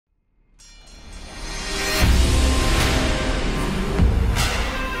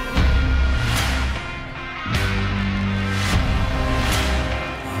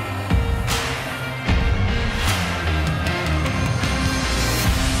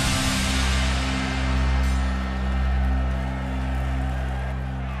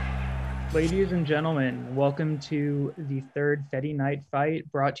Ladies and gentlemen, welcome to the third Feddie Night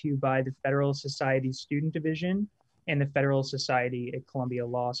Fight brought to you by the Federalist Society Student Division and the Federalist Society at Columbia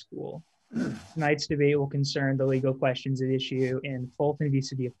Law School. Tonight's debate will concern the legal questions at issue in Fulton v.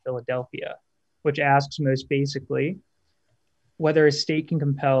 City of Philadelphia, which asks most basically whether a state can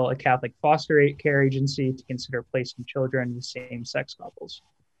compel a Catholic foster care agency to consider placing children with same-sex couples.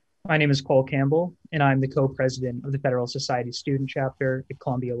 My name is Cole Campbell, and I'm the co-president of the Federal Society Student Chapter at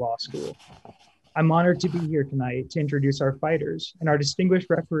Columbia Law School. I'm honored to be here tonight to introduce our fighters and our distinguished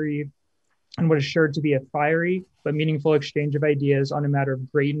referee on what is sure to be a fiery but meaningful exchange of ideas on a matter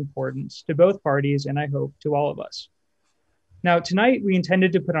of great importance to both parties and I hope to all of us. Now, tonight we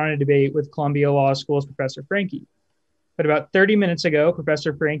intended to put on a debate with Columbia Law School's Professor Franke. But about 30 minutes ago,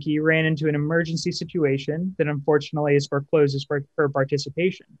 Professor Franke ran into an emergency situation that unfortunately has foreclosed her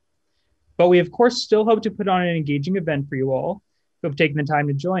participation. But we, of course, still hope to put on an engaging event for you all who have taken the time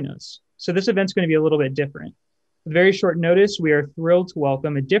to join us. So this event's going to be a little bit different. With very short notice, we are thrilled to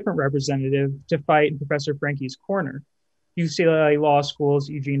welcome a different representative to fight in Professor Franke's corner, UCLA Law School's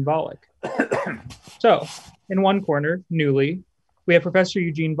Eugene Volokh. So, in one corner, newly, we have Professor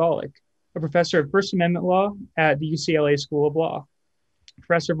Eugene Volokh, a professor of First Amendment law at the UCLA School of Law.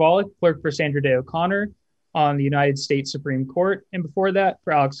 Professor Volokh clerked for Sandra Day O'Connor on the United States Supreme Court, and before that,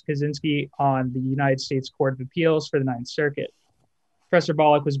 for Alex Kaczynski on the United States Court of Appeals for the Ninth Circuit. Professor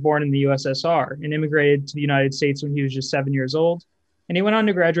Volokh was born in the USSR and immigrated to the United States when he was just 7 years old, and he went on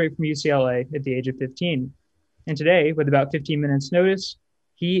to graduate from UCLA at the age of 15. And today, with about 15 minutes notice,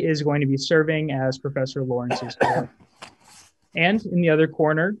 he is going to be serving as Professor Lorence's chair. And in the other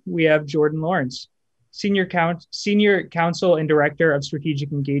corner, we have Jordan Lorence, Senior Counsel and Director of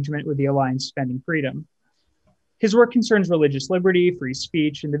Strategic Engagement with the Alliance Defending Freedom. His work concerns religious liberty, free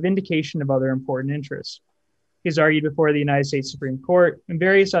speech, and the vindication of other important interests. He has argued before the United States Supreme Court and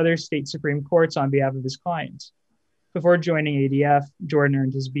various other state Supreme Courts on behalf of his clients. Before joining ADF, Jordan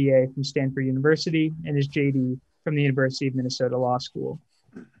earned his BA from Stanford University and his JD from the University of Minnesota Law School.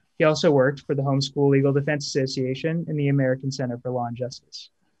 He also worked for the Homeschool Legal Defense Association and the American Center for Law and Justice.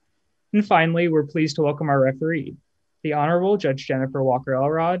 And finally, we're pleased to welcome our referee, the Honorable Judge Jennifer Walker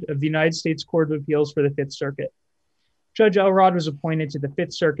Elrod of the United States Court of Appeals for the Fifth Circuit. Judge Elrod was appointed to the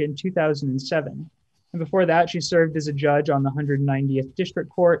Fifth Circuit in 2007, and before that, she served as a judge on the 190th District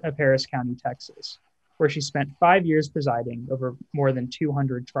Court of Harris County, Texas, where she spent 5 years presiding over more than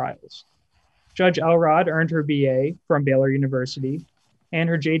 200 trials. Judge Elrod earned her BA from Baylor University and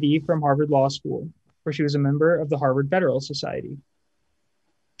her JD from Harvard Law School, where she was a member of the Harvard Federalist Society.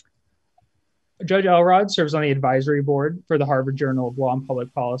 Judge Elrod serves on the advisory board for the Harvard Journal of Law and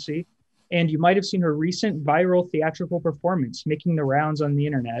Public Policy, and you might have seen her recent viral theatrical performance making the rounds on the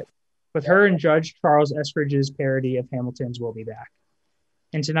internet with her and Judge Charles Eskridge's parody of Hamilton's We'll Be Back.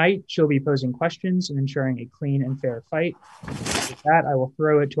 And tonight, she'll be posing questions and ensuring a clean and fair fight. With that, I will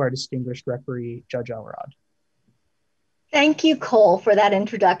throw it to our distinguished referee, Judge Elrod. Thank you, Cole, for that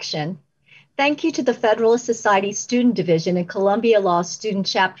introduction. Thank you to the Federalist Society Student Division and Columbia Law Student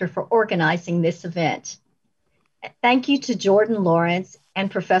Chapter for organizing this event. Thank you to Jordan Lorence and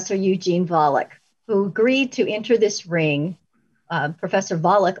Professor Eugene Volokh, who agreed to enter this ring, Professor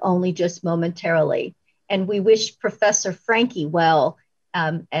Volokh only just momentarily. And we wish Professor Franke well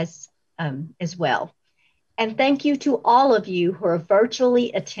as well. And thank you to all of you who are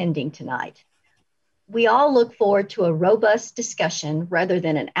virtually attending tonight. We all look forward to a robust discussion rather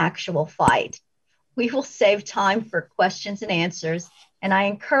than an actual fight. We will save time for questions and answers, and I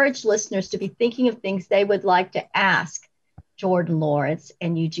encourage listeners to be thinking of things they would like to ask Jordan Lorence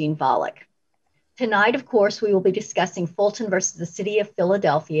and Eugene Volokh. Tonight, of course, we will be discussing Fulton versus the City of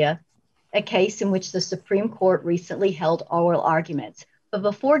Philadelphia, a case in which the Supreme Court recently held oral arguments. But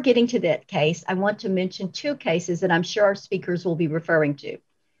before getting to that case, I want to mention two cases that I'm sure our speakers will be referring to.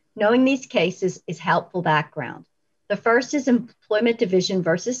 Knowing these cases is helpful background. The first is Employment Division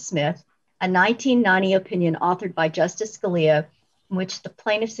versus Smith, a 1990 opinion authored by Justice Scalia, in which the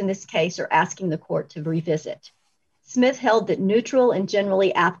plaintiffs in this case are asking the court to revisit. Smith held that neutral and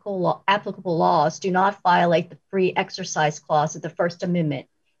generally applicable laws do not violate the free exercise clause of the First Amendment,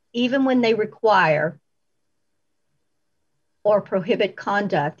 even when they require or prohibit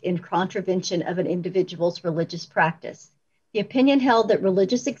conduct in contravention of an individual's religious practice. The opinion held that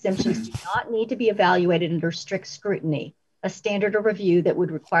religious exemptions do not need to be evaluated under strict scrutiny, a standard of review that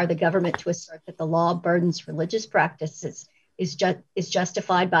would require the government to assert that the law burdens religious practices is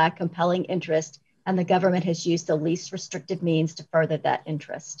justified by a compelling interest, and the government has used the least restrictive means to further that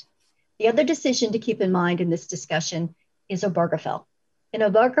interest. The other decision to keep in mind in this discussion is Obergefell. In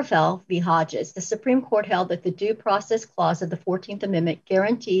Obergefell v. Hodges, the Supreme Court held that the Due Process Clause of the 14th Amendment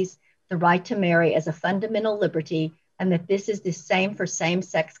guarantees the right to marry as a fundamental liberty, and that this is the same for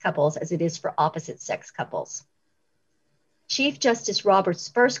same-sex couples as it is for opposite-sex couples. Chief Justice Roberts'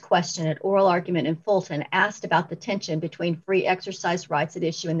 first question at oral argument in Fulton asked about the tension between free exercise rights at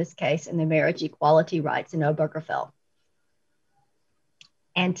issue in this case and the marriage equality rights in Obergefell.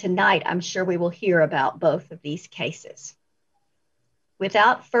 And tonight, I'm sure we will hear about both of these cases.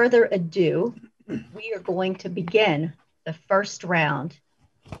 Without further ado, we are going to begin the first round.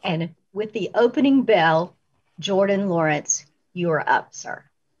 And with the opening bell, Jordan Lorence, you are up, sir.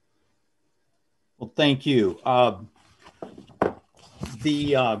 Well, thank you.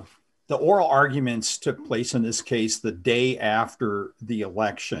 The oral arguments took place in this case the day after the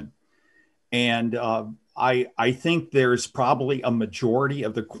election. And I think there's probably a majority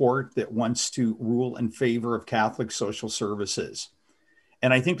of the court that wants to rule in favor of Catholic social services.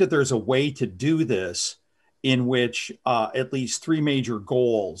 And I think that there's a way to do this in which at least three major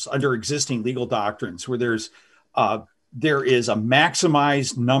goals under existing legal doctrines, where there is a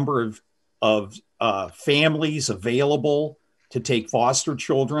maximized number of families available to take foster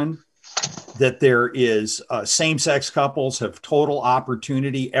children, that there is same-sex couples have total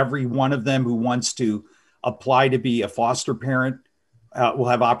opportunity. Every one of them who wants to apply to be a foster parent will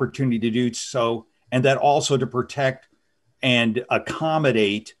have opportunity to do so, and that also to protect and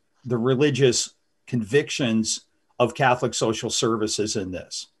accommodate the religious convictions of Catholic social services in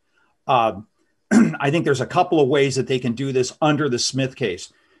this. I think there's a couple of ways that they can do this under the Smith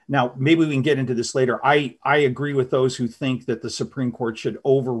case. Now, maybe we can get into this later. I agree with those who think that the Supreme Court should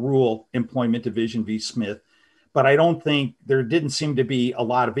overrule Employment Division v. Smith, but I don't think there didn't seem to be a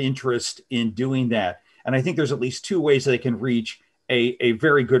lot of interest in doing that. And I think there's at least two ways that they can reach a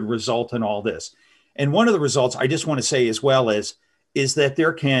very good result in all this. And one of the results I just want to say as well is that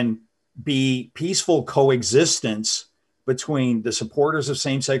there can be peaceful coexistence between the supporters of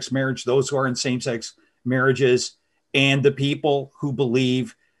same-sex marriage, those who are in same-sex marriages, and the people who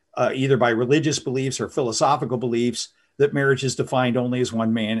believe either by religious beliefs or philosophical beliefs that marriage is defined only as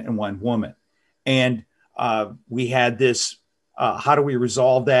one man and one woman. And we had this, how do we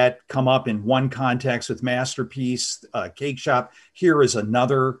resolve that, come up in one context with Masterpiece, Cake Shop. Here is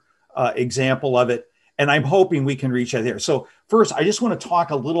another example of it. And I'm hoping we can reach out there. So first, I just want to talk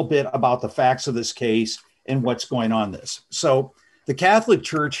a little bit about the facts of this case and what's going on this. So the Catholic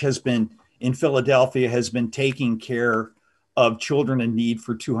Church in Philadelphia has been taking care of children in need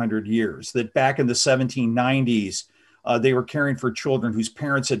for 200 years. That back in the 1790s, they were caring for children whose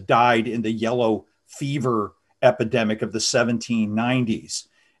parents had died in the yellow fever epidemic of the 1790s.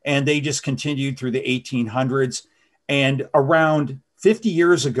 And they just continued through the 1800s. And around 50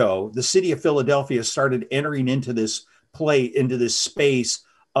 years ago, the city of Philadelphia started entering into this space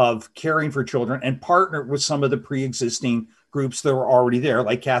of caring for children and partnered with some of the pre-existing groups that were already there,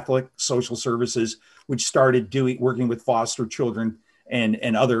 like Catholic Social Services, which started working with foster children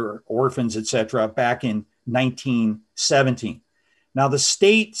and other orphans, et cetera, back in 1917. Now,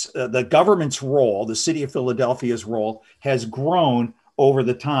 the government's role, the city of Philadelphia's role, has grown over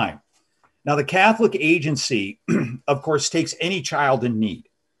the time. Now, the Catholic agency, of course, takes any child in need.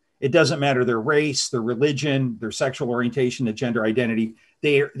 It doesn't matter their race, their religion, their sexual orientation, their gender identity.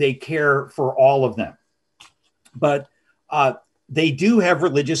 They care for all of them. But they do have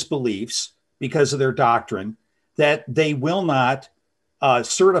religious beliefs because of their doctrine that they will not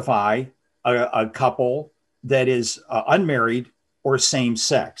certify a couple that is unmarried or same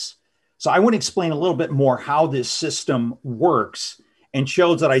sex. So I want to explain a little bit more how this system works and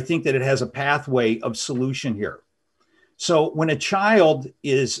shows that I think that it has a pathway of solution here. So when a child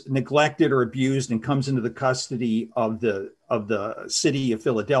is neglected or abused and comes into the custody of the city of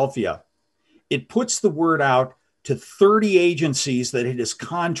Philadelphia, it puts the word out to 30 agencies that it is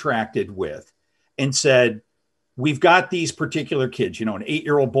contracted with and said, we've got these particular kids, an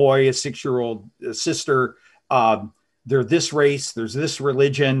 8-year-old boy, a 6-year-old sister, they're this race, there's this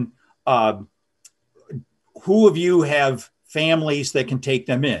religion. Who of you have families that can take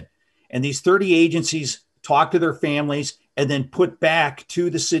them in? And these 30 agencies talk to their families and then put back to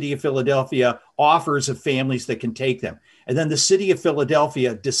the city of Philadelphia offers of families that can take them. And then the city of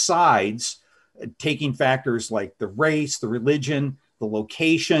Philadelphia decides, taking factors like the race, the religion, the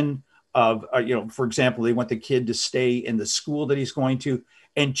location of, for example, they want the kid to stay in the school that he's going to,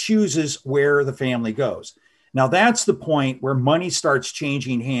 and chooses where the family goes. Now, that's the point where money starts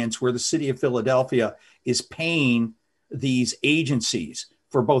changing hands, where the city of Philadelphia is paying these agencies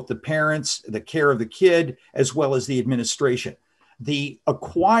for both the parents, the care of the kid, as well as the administration. The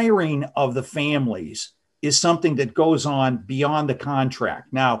acquiring of the families is something that goes on beyond the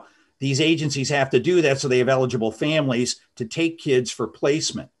contract. Now, these agencies have to do that so they have eligible families to take kids for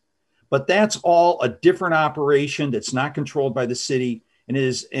placement. but that's all a different operation that's not controlled by the city, and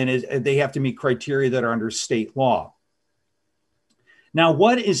they have to meet criteria that are under state law. Now,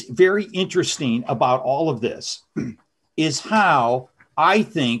 what is very interesting about all of this is how I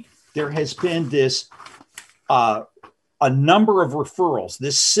think there has been this a number of referrals,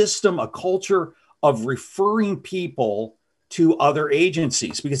 this system, a culture of referring people to other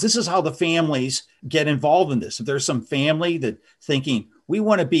agencies, because this is how the families get involved in this. If there's some family that thinking, we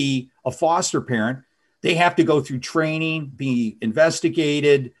want to be a foster parent, they have to go through training, be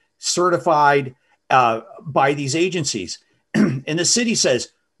investigated, certified by these agencies. And the city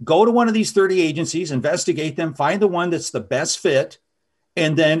says, go to one of these 30 agencies, investigate them, find the one that's the best fit,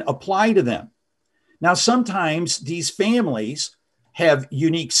 and then apply to them. Now, sometimes these families have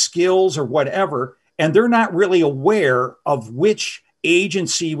unique skills or whatever, and they're not really aware of which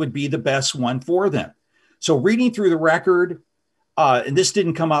agency would be the best one for them. So reading through the record, and this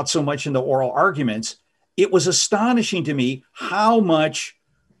didn't come out so much in the oral arguments, it was astonishing to me how much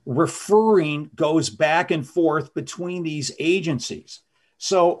referring goes back and forth between these agencies.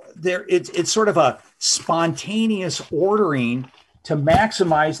 So it's sort of a spontaneous ordering to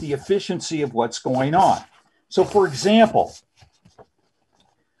maximize the efficiency of what's going on. So for example,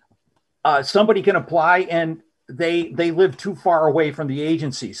 somebody can apply and they live too far away from the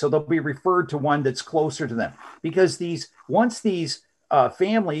agency. So they'll be referred to one that's closer to them, because once these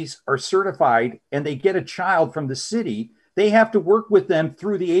families are certified and they get a child from the city, they have to work with them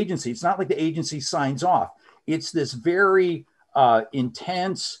through the agency. It's not like the agency signs off. It's this very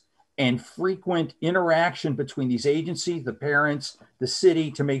intense and frequent interaction between these agencies, the parents, the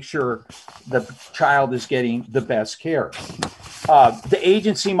city, to make sure the child is getting the best care. The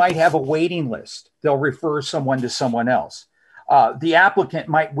agency might have a waiting list. They'll refer someone to someone else. The applicant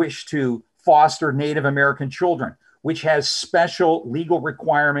might wish to foster Native American children, which has special legal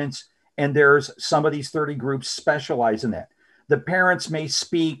requirements, and there's some of these 30 groups specialize in that. The parents may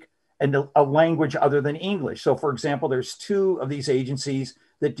speak a language other than English. So for example, there's 2 of these agencies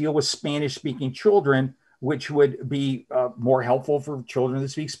that deal with Spanish-speaking children, which would be more helpful for children that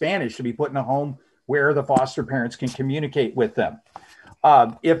speak Spanish to be put in a home where the foster parents can communicate with them.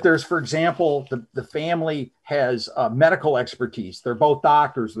 If there's, for example, the family has medical expertise, they're both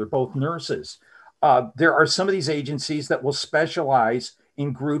doctors, they're both nurses. There are some of these agencies that will specialize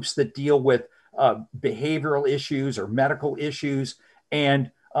in groups that deal with behavioral issues or medical issues, and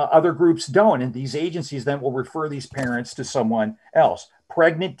other groups don't. And these agencies then will refer these parents to someone else.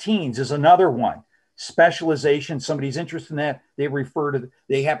 Pregnant teens is another one. Specialization, somebody's interested in that,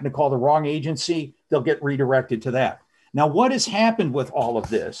 they happen to call the wrong agency, they'll get redirected to that. Now, what has happened with all of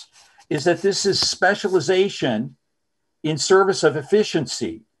this is that this is specialization in service of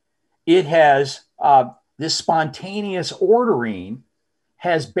efficiency. It has, this spontaneous ordering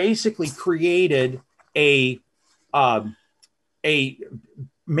has basically created made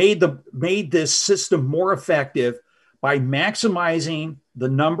this system more effective by maximizing the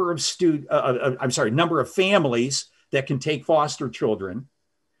number of number of families that can take foster children.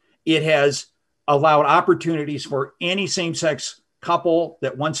 It has allowed opportunities for any same-sex couple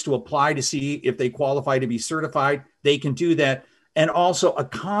that wants to apply to see if they qualify to be certified. They can do that, and also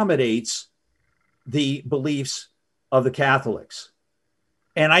accommodates the beliefs of the Catholics.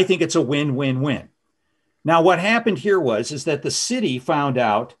 And I think it's a win-win-win. Now, what happened here is that the city found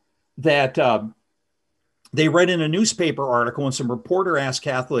out that they read in a newspaper article, and some reporter asked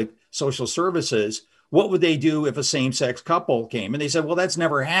Catholic Social Services, what would they do if a same-sex couple came? And they said, well, that's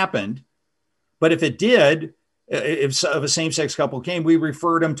never happened. But if it did, if a same-sex couple came, we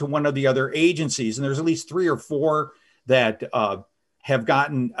referred them to one of the other agencies. And there's at least 3 or 4 that have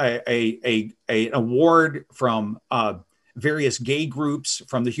gotten an award from various gay groups,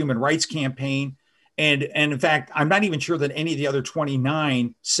 from the Human Rights Campaign. And in fact, I'm not even sure that any of the other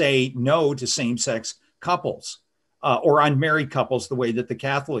 29 say no to same-sex couples or unmarried couples the way that the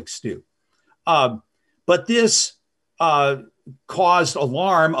Catholics do. But this caused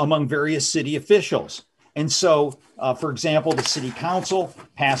alarm among various city officials. And so, for example, the city council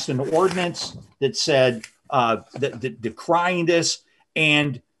passed an ordinance that said, that decrying this,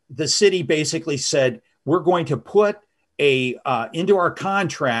 and the city basically said, we're going to put into our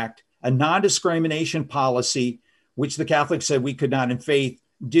contract a non-discrimination policy, which the Catholics said we could not in faith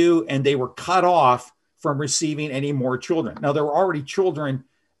do, and they were cut off from receiving any more children. Now, there were already children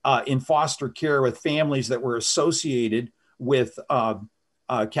in foster care with families that were associated with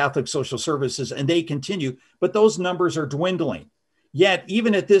Catholic Social Services, and they continue, but those numbers are dwindling. Yet,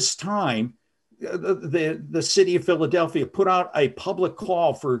 even at this time, the city of Philadelphia put out a public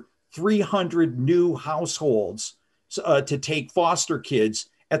call for 300 new households to take foster kids,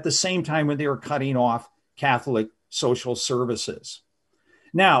 at the same time when they were cutting off Catholic social services.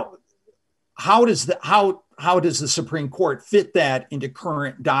 Now, how does the Supreme Court fit that into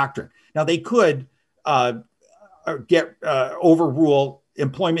current doctrine? Now, they could overrule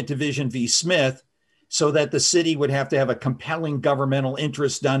Employment Division v. Smith so that the city would have to have a compelling governmental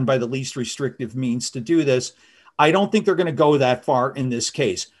interest done by the least restrictive means to do this. I don't think they're going to go that far in this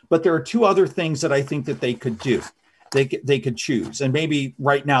case, but there are two other things that I think that they could do. They could choose, and maybe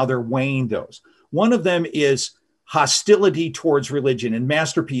right now they're weighing those. One of them is hostility towards religion. In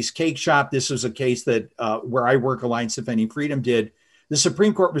Masterpiece Cake Shop, this was a case that where I work, Alliance Defending Freedom did. The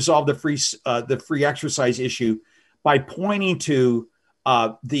Supreme Court resolved the free exercise issue by pointing to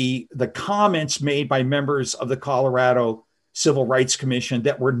the comments made by members of the Colorado Civil Rights Commission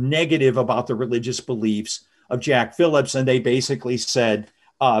that were negative about the religious beliefs of Jack Phillips, and they basically said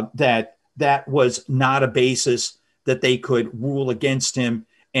that was not a basis that they could rule against him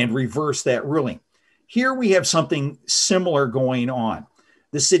and reverse that ruling. Here we have something similar going on.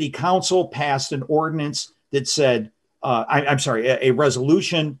 The city council passed an ordinance that said, a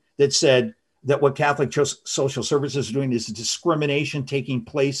resolution that said that what Catholic social services are doing is discrimination taking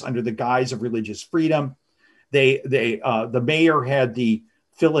place under the guise of religious freedom. The mayor had the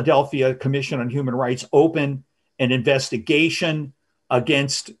Philadelphia Commission on Human Rights open an investigation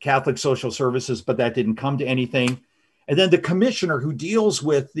against Catholic social services, but that didn't come to anything. And then the commissioner who deals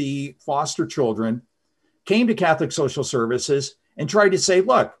with the foster children came to Catholic social services and tried to say,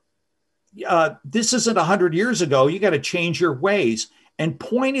 look, this isn't 100 years ago. You got to change your ways, and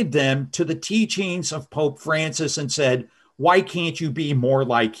pointed them to the teachings of Pope Francis and said, why can't you be more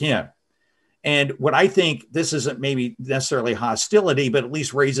like him? And what I think, this isn't maybe necessarily hostility, but at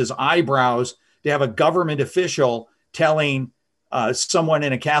least raises eyebrows to have a government official telling someone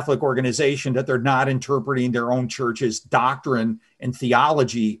in a Catholic organization that they're not interpreting their own church's doctrine and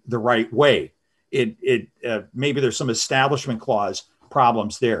theology the right way. Maybe there's some establishment clause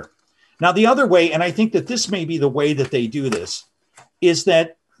problems there. Now, the other way, and I think that this may be the way that they do this, is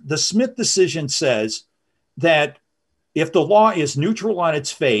that the Smith decision says that if the law is neutral on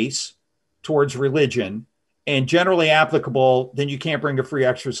its face towards religion and generally applicable, then you can't bring a free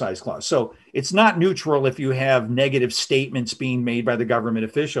exercise clause. So it's not neutral if you have negative statements being made by the government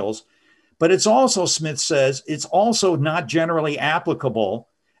officials, but it's also, Smith says, it's also not generally applicable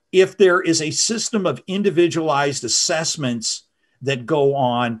if there is a system of individualized assessments that go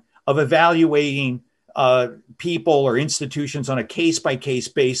on of evaluating people or institutions on a case-by-case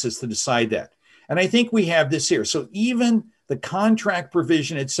basis to decide that. And I think we have this here. So even the contract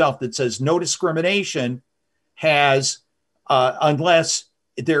provision itself that says no discrimination has, unless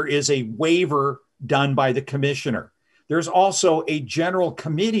there is a waiver done by the commissioner. There's also a general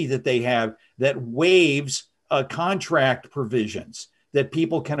committee that they have that waives contract provisions that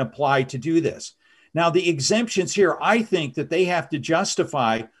people can apply to do this. Now, the exemptions here, I think that they have to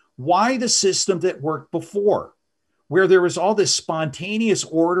justify why the system that worked before, where there was all this spontaneous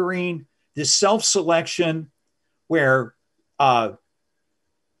ordering, this self-selection, where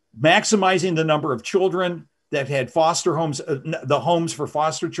maximizing the number of children that had foster homes, the homes for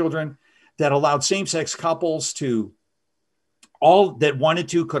foster children that allowed same-sex couples to all that wanted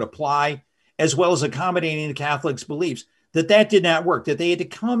to could apply, as well as accommodating the Catholics' beliefs, that did not work, that they had to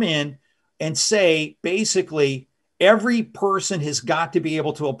come in and say, basically, every person has got to be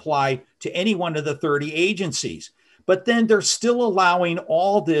able to apply to any one of the 30 agencies. But then they're still allowing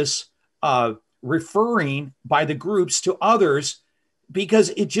all this referring by the groups to others because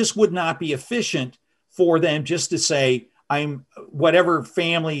it just would not be efficient for them just to say, I'm whatever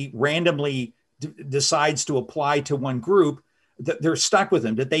family randomly decides to apply to one group, that they're stuck with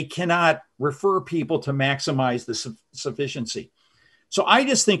them, that they cannot refer people to maximize the sufficiency. So I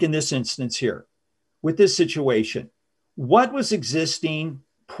just think in this instance here, with this situation, what was existing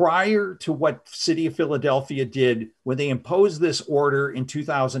prior to what City of Philadelphia did when they imposed this order in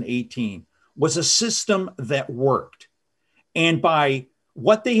 2018 was a system that worked. And by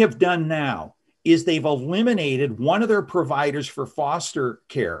what they have done now is they've eliminated one of their providers for foster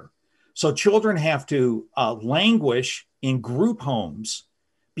care. So children have to languish in group homes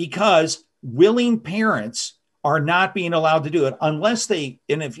because willing parents are not being allowed to do it unless they,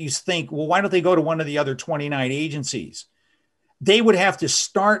 and if you think, well, why don't they go to one of the other 29 agencies? They would have to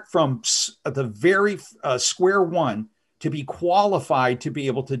start from the very square one to be qualified to be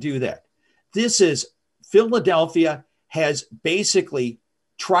able to do that. Philadelphia has basically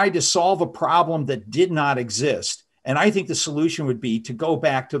tried to solve a problem that did not exist. And I think the solution would be to go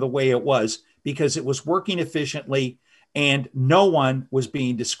back to the way it was because it was working efficiently and no one was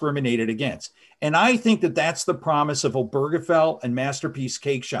being discriminated against. And I think that that's the promise of Obergefell and Masterpiece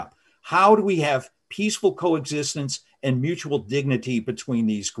Cake Shop. How do we have peaceful coexistence and mutual dignity between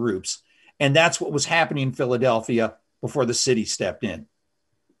these groups? And that's what was happening in Philadelphia before the city stepped in.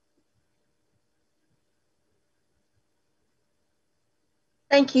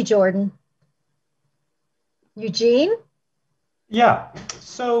 Thank you, Jordan. Eugene? Yeah,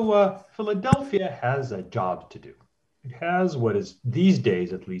 so Philadelphia has a job to do. It has what is these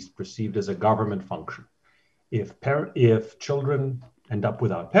days at least perceived as a government function. If children end up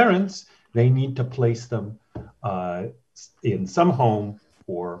without parents, they need to place them in some home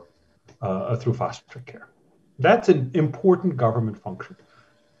or through foster care. That's an important government function.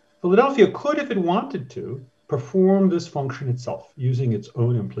 Philadelphia could, if it wanted to, perform this function itself using its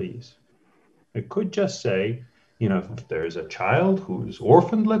own employees. It could just say, you know, if there's a child who's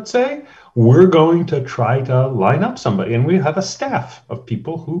orphaned, let's say, we're going to try to line up somebody. And we have a staff of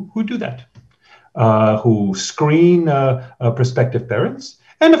people who do that, who screen prospective parents.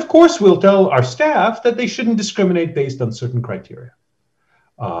 And of course, we'll tell our staff that they shouldn't discriminate based on certain criteria.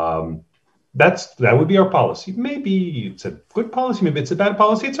 That would be our policy. Maybe it's a good policy, maybe it's a bad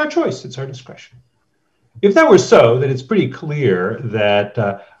policy. It's our choice, it's our discretion. If that were so, then it's pretty clear that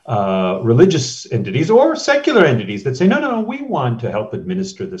religious entities or secular entities that say, no, we want to help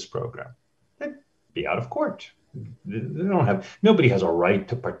administer this program, they'd be out of court. Nobody has a right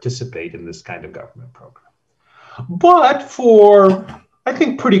to participate in this kind of government program. But for, I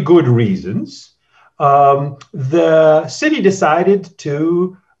think, pretty good reasons, the city decided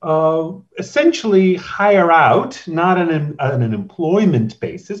to essentially hire out, not on an employment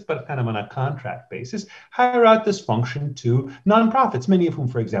basis, but kind of on a contract basis, hire out this function to nonprofits, many of whom,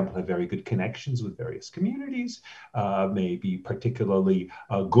 for example, have very good connections with various communities, may be particularly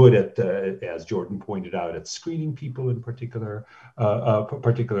good at, as Jordan pointed out, at screening people in particular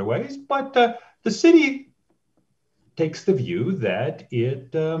ways. But the city takes the view that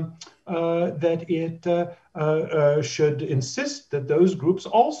it should insist that those groups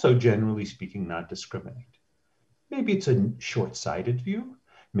also, generally speaking, not discriminate. Maybe it's a short-sighted view.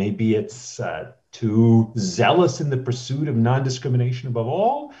 Maybe it's too zealous in the pursuit of non-discrimination above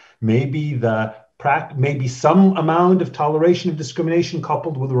all. Maybe some amount of toleration of discrimination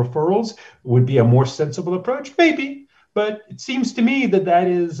coupled with referrals would be a more sensible approach. Maybe. But it seems to me that that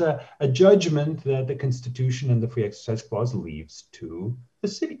is a judgment that the Constitution and the Free Exercise Clause leaves to the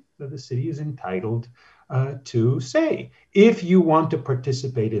city, that the city is entitled to say, if you want to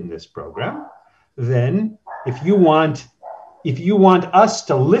participate in this program, then if you want us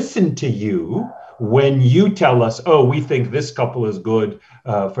to listen to you when you tell us, oh, we think this couple is good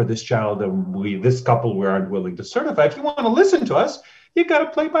for this child and this couple we aren't willing to certify, if you want to listen to us, you got to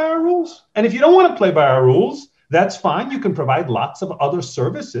play by our rules. And if you don't want to play by our rules, that's fine. You can provide lots of other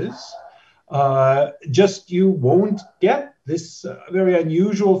services. Just you won't get this very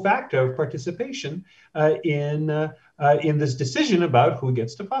unusual factor of participation in this decision about who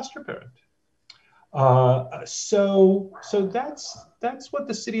gets to foster parent. So that's what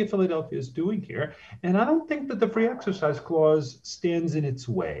the city of Philadelphia is doing here. And I don't think that the Free Exercise Clause stands in its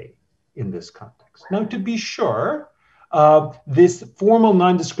way in this context. Now, to be sure, this formal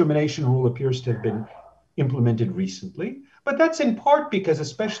non-discrimination rule appears to have been implemented recently, but that's in part because,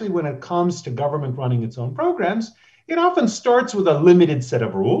 especially when it comes to government running its own programs, it often starts with a limited set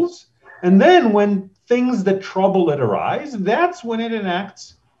of rules. And then when things that trouble it arise, that's when it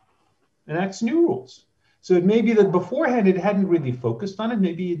enacts new rules. So it may be that beforehand it hadn't really focused on it.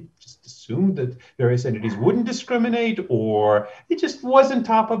 Maybe it just assumed that various entities wouldn't discriminate, or it just wasn't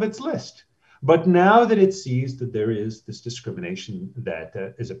top of its list. But now that it sees that there is this discrimination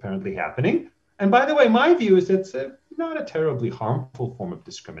that is apparently happening, and by the way, my view is it's not a terribly harmful form of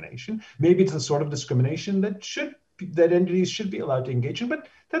discrimination. Maybe it's the sort of discrimination that entities should be allowed to engage in, but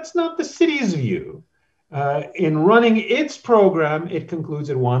that's not the city's view. In running its program, it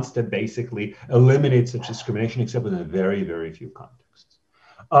concludes it wants to basically eliminate such discrimination, except within very, very few contexts.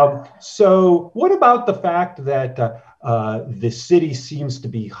 So what about the fact that the city seems to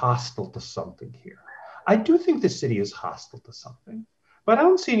be hostile to something here? I do think the city is hostile to something. But I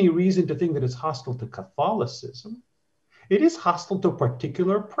don't see any reason to think that it's hostile to Catholicism. It is hostile to a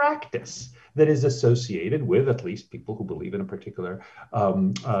particular practice that is associated with at least people who believe in a particular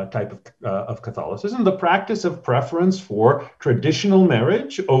type of Catholicism, the practice of preference for traditional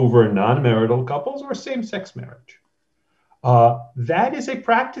marriage over non-marital couples or same-sex marriage. That is a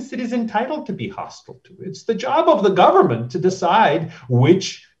practice that is entitled to be hostile to. It's the job of the government to decide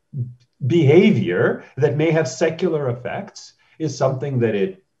which behavior that may have secular effects is something that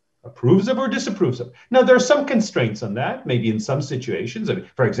it approves of or disapproves of. Now, there are some constraints on that, maybe in some situations. I mean,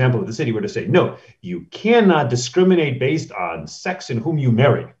 for example, if the city were to say, no, you cannot discriminate based on sex in whom you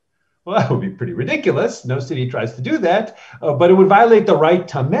marry. Well, that would be pretty ridiculous. No city tries to do that, but it would violate the right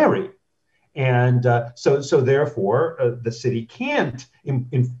to marry. And so therefore, the city can't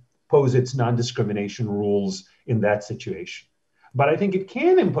impose its non-discrimination rules in that situation. But I think it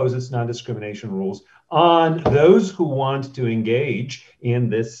can impose its non-discrimination rules on those who want to engage in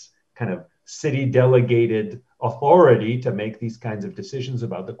this kind of city-delegated authority to make these kinds of decisions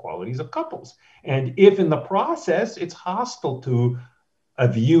about the qualities of couples. And if in the process it's hostile to a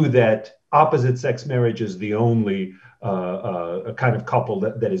view that opposite-sex marriage is the only a kind of couple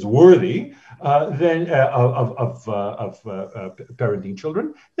that is worthy then of parenting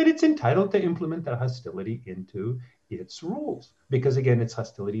children, then it's entitled to implement that hostility into its rules, because again, it's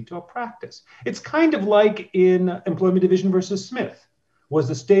hostility to a practice. It's kind of like in Employment Division versus Smith. Was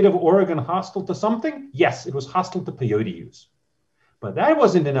the state of Oregon hostile to something? Yes, it was hostile to peyote use. But that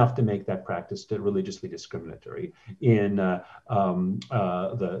wasn't enough to make that practice religiously discriminatory in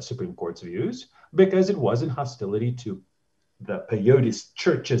the Supreme Court's views, because it wasn't hostility to the peyote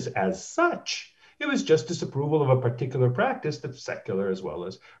churches as such. It was just disapproval of a particular practice that secular as well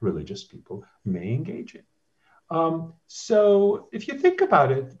as religious people may engage in. So if you think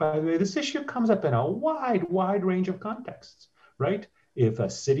about it, by the way, this issue comes up in a wide range of contexts, right? If a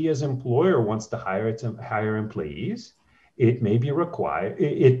city as employer wants to hire employees, it may be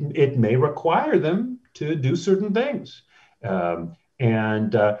it may require them to do certain things. There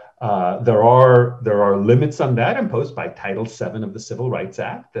are limits on that imposed by Title VII of the Civil Rights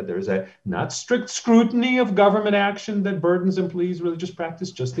Act, that there's a not strict scrutiny of government action that burdens employees' religious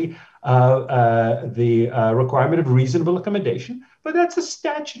practice, just the requirement of reasonable accommodation. But that's a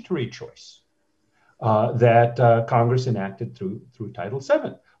statutory choice that Congress enacted through Title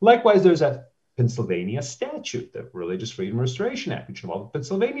VII. Likewise, there's a Pennsylvania statute, the Religious Freedom Restoration Act, which involved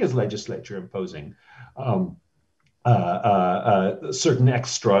Pennsylvania's legislature imposing certain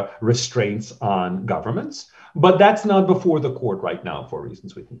extra restraints on governments. But that's not before the court right now for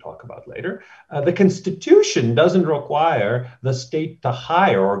reasons we can talk about later. The Constitution doesn't require the state to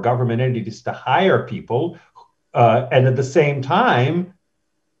hire, or government entities to hire people and at the same time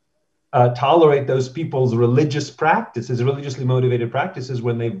tolerate those people's religious practices, religiously motivated practices,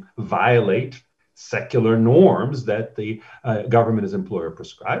 when they violate secular norms that the government as employer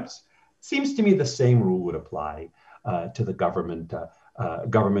prescribes. Seems to me the same rule would apply to the government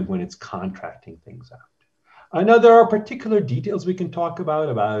when it's contracting things out. Now, there are particular details we can talk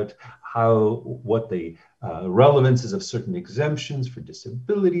about what the relevance is of certain exemptions for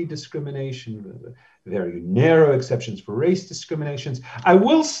disability discrimination, very narrow exceptions for race discriminations. I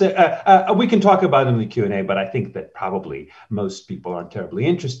will say, we can talk about it in the Q&A, but I think that probably most people aren't terribly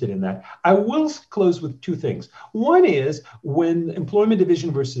interested in that. I will close with two things. One is when Employment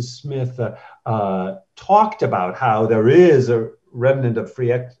Division versus Smith talked about how there is a remnant of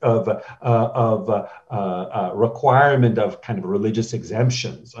requirement of kind of religious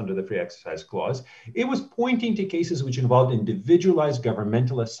exemptions under the Free Exercise Clause, it was pointing to cases which involved individualized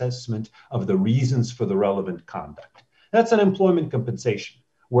governmental assessment of the reasons for the relevant conduct. That's unemployment compensation,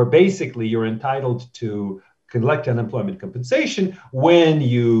 where basically you're entitled to collect unemployment compensation when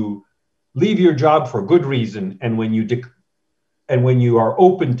you leave your job for good reason and when you are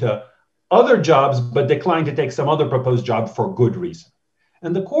open to other jobs, but decline to take some other proposed job for good reason.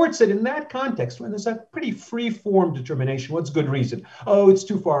 And the court said in that context, when there's a pretty free-form determination, what's good reason? Oh, it's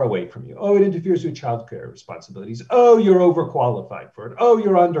too far away from you. Oh, it interferes with childcare responsibilities. Oh, you're overqualified for it. Oh,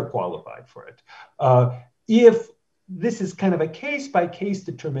 you're underqualified for it. If this is kind of a case-by-case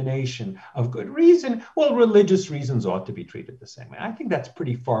determination of good reason, well, religious reasons ought to be treated the same way. I think that's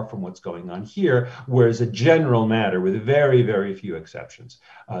pretty far from what's going on here, whereas a general matter with very, very few exceptions,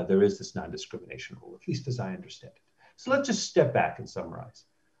 there is this non-discrimination rule, at least as I understand it. So let's just step back and summarize.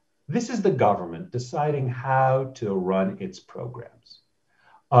 This is the government deciding how to run its programs.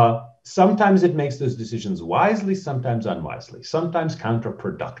 Sometimes it makes those decisions wisely, sometimes unwisely, sometimes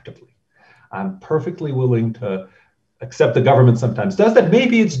counterproductively. I'm perfectly willing to accept the government sometimes does that.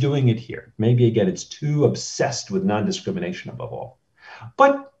 Maybe it's doing it here. Maybe, again, it's too obsessed with non-discrimination above all.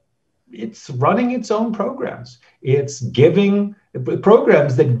 But it's running its own programs. It's giving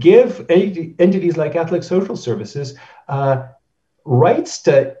programs that give entities like Catholic Social Services rights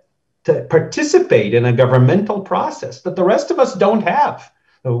to participate in a governmental process that the rest of us don't have.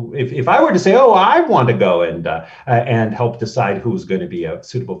 So if I were to say, oh, I want to go and help decide who's going to be a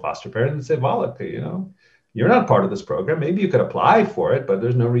suitable foster parent, and say, Volokh, you're not part of this program. Maybe you could apply for it, but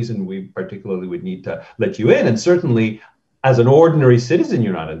there's no reason we particularly would need to let you in. And certainly as an ordinary citizen,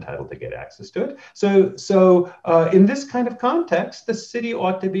 you're not entitled to get access to it. So in this kind of context, the city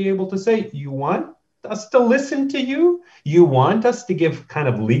ought to be able to say, you want us to listen to you? You want us to give kind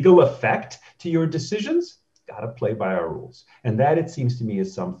of legal effect to your decisions? Got to play by our rules. And that, it seems to me,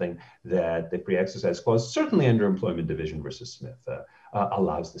 is something that the Free Exercise Clause, certainly under Employment Division versus Smith,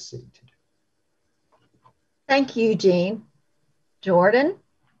 allows the city to do. Thank you, Eugene. Jordan?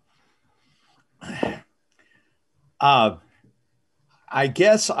 I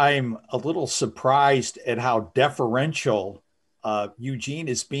guess I'm a little surprised at how deferential Eugene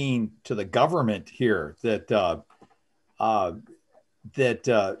is being to the government here. That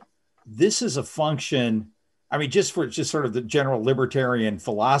this is a function. I mean, just sort of the general libertarian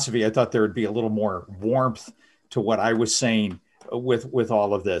philosophy, I thought there would be a little more warmth to what I was saying with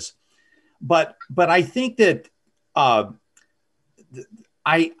all of this. But I think that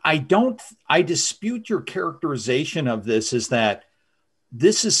I dispute your characterization of this as that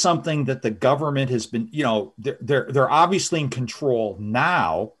this is something that the government has been, they're obviously in control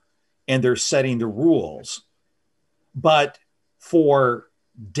now and they're setting the rules. But for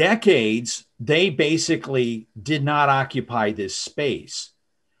decades, they basically did not occupy this space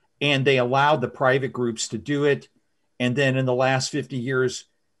and they allowed the private groups to do it. And then in the last 50 years,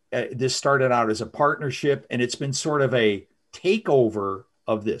 this started out as a partnership and it's been sort of a takeover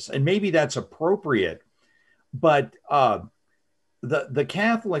of this. And maybe that's appropriate, but the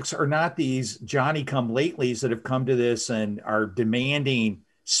Catholics are not these Johnny-come-latelys that have come to this and are demanding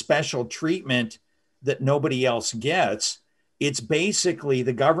special treatment that nobody else gets. It's basically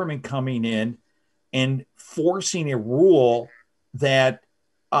the government coming in and forcing a rule that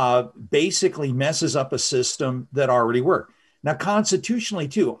basically messes up a system that already worked. Now, constitutionally,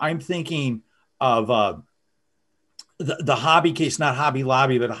 too, I'm thinking of the Hobby case, not Hobby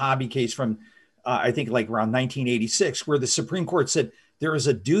Lobby, but a Hobby case from I think like around 1986, where the Supreme Court said there is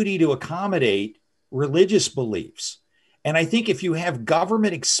a duty to accommodate religious beliefs. And I think if you have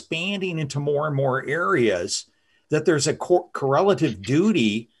government expanding into more and more areas, that there's a correlative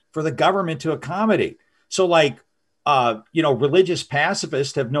duty for the government to accommodate. So like, religious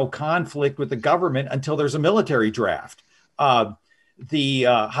pacifists have no conflict with the government until there's a military draft. The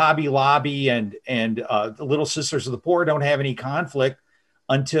Hobby Lobby and the Little Sisters of the Poor don't have any conflict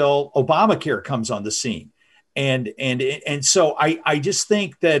until Obamacare comes on the scene. And so I just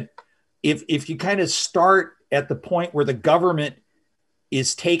think that if you kind of start at the point where the government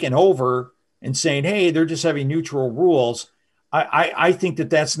is taken over and saying, hey, they're just having neutral rules, I think that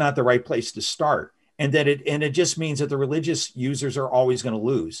that's not the right place to start. And that it just means that the religious users are always going to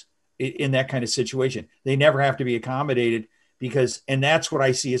lose in that kind of situation. They never have to be accommodated because, and that's what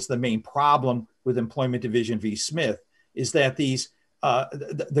I see as the main problem with Employment Division v. Smith, is that these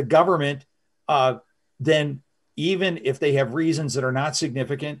the government, then even if they have reasons that are not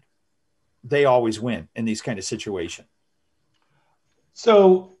significant, they always win in these kind of situations.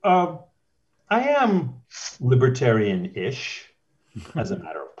 So I am libertarian-ish as a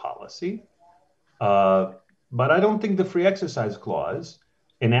matter of policy, but I don't think the Free Exercise Clause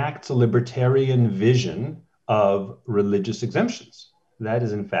enacts a libertarian vision of religious exemptions. That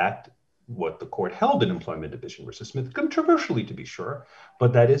is, in fact, what the court held in Employment Division versus Smith, controversially to be sure,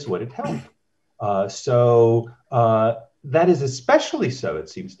 but that is what it held. That is especially so, it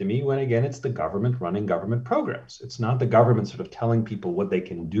seems to me, when again, it's the government running government programs. It's not the government sort of telling people what they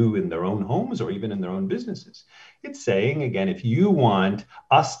can do in their own homes or even in their own businesses. It's saying, again, if you want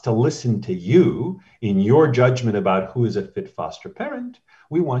us to listen to you in your judgment about who is a fit foster parent,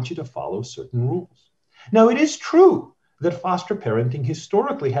 we want you to follow certain rules. Now, it is true that foster parenting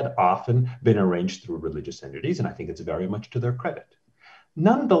historically had often been arranged through religious entities, and I think it's very much to their credit.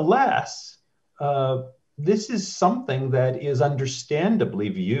 Nonetheless, this is something that is understandably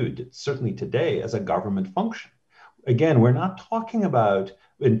viewed, certainly today, as a government function. Again, we're not talking about,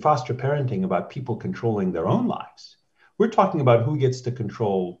 in foster parenting, about people controlling their own lives. We're talking about who gets to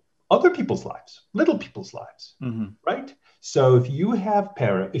control other people's lives, little people's lives, right? So if you have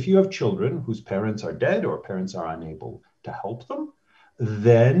children whose parents are dead or parents are unable to help them,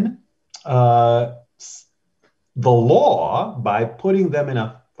 then the law, by putting them in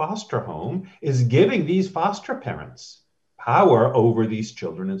a foster home, is giving these foster parents power over these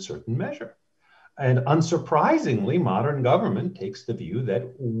children in certain measure. And unsurprisingly, modern government takes the view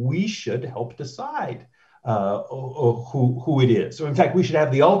that we should help decide who it is. So in fact, we should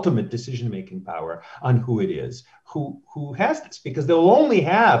have the ultimate decision-making power on who it is who has this, because they'll only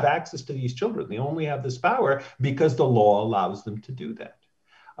have access to these children. They only have this power because the law allows them to do that.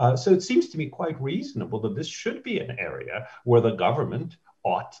 So it seems to me quite reasonable that this should be an area where the government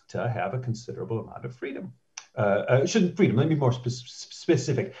ought to have a considerable amount of freedom. shouldn't freedom, let me be more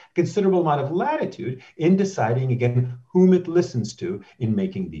specific, considerable amount of latitude in deciding, again, whom it listens to in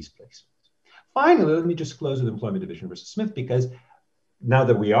making these placements. Finally, let me just close with Employment Division versus Smith, because now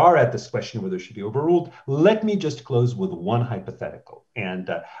that we are at this question of whether it should be overruled, let me just close with one hypothetical. And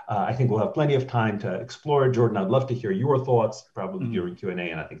I think we'll have plenty of time to explore it. Jordan, I'd love to hear your thoughts, probably during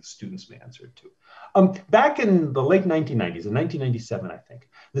Q&A, and I think the students may answer it too. Back in the late 1990s, in 1997, I think,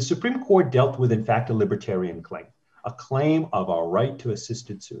 the Supreme Court dealt with, in fact, a libertarian claim, a claim of a right to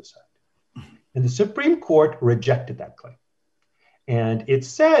assisted suicide. And the Supreme Court rejected that claim. And it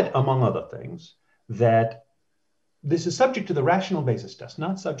said, among other things, that this is subject to the rational basis test,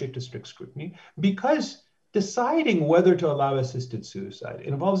 not subject to strict scrutiny, because deciding whether to allow assisted suicide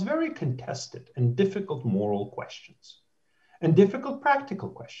involves very contested and difficult moral questions and difficult practical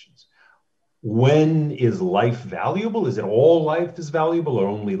questions. When is life valuable? Is it all life is valuable, or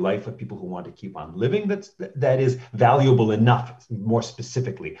only life of people who want to keep on living that is valuable enough, more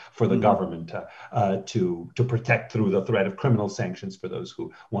specifically, for the government to protect through the threat of criminal sanctions for those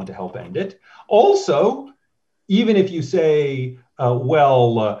who want to help end it? Also, even if you say,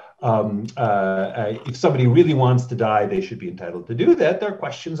 if somebody really wants to die, they should be entitled to do that, there are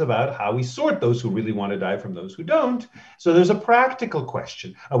questions about how we sort those who really want to die from those who don't. So there's a practical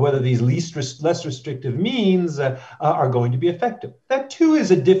question of whether these less restrictive means are going to be effective. That too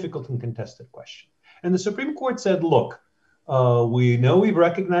is a difficult and contested question. And the Supreme Court said, look, we know we've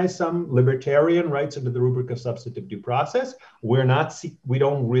recognized some libertarian rights under the rubric of substantive due process. We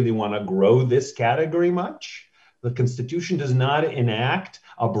don't really want to grow this category much. The Constitution does not enact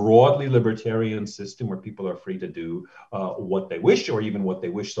a broadly libertarian system where people are free to do what they wish, or even what they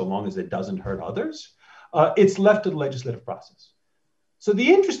wish, so long as it doesn't hurt others. It's left to the legislative process. So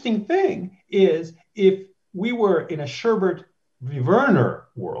the interesting thing is, if we were in a Sherbert v. Werner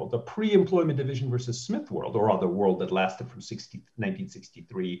world, a pre-Employment Division versus Smith world, or other world that lasted from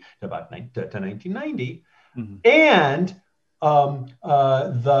 1963 to about 1990, and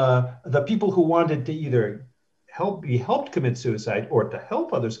the people who wanted to either be helped commit suicide or to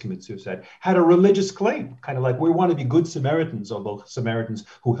help others commit suicide had a religious claim, kind of like we want to be good Samaritans, although Samaritans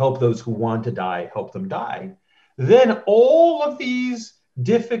who help those who want to die, help them die. Then all of these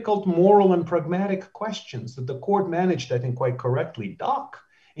difficult moral and pragmatic questions that the court managed, I think quite correctly, duck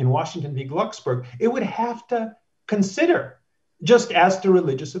in Washington v. Glucksberg, it would have to consider, just as to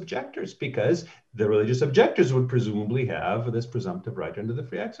religious objectors, because the religious objectors would presumably have this presumptive right under the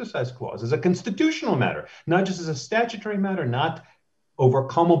Free Exercise Clause as a constitutional matter, not just as a statutory matter, not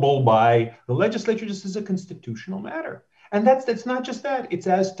overcomable by the legislature, just as a constitutional matter. And that's not just that. It's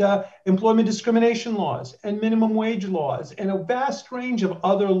as to employment discrimination laws and minimum wage laws and a vast range of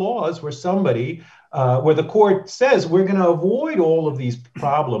other laws where where the court says we're going to avoid all of these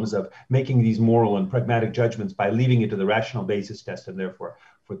problems of making these moral and pragmatic judgments by leaving it to the rational basis test, and therefore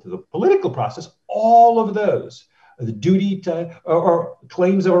for the political process, all of those, the duty to, or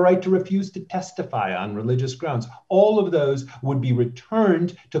claims of a right to refuse to testify on religious grounds, all of those would be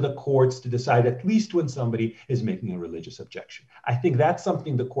returned to the courts to decide, at least when somebody is making a religious objection. I think that's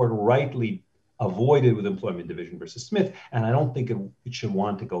something the court rightly avoided with Employment Division versus Smith, and I don't think it should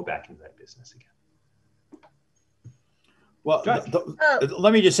want to go back into that business again. Well,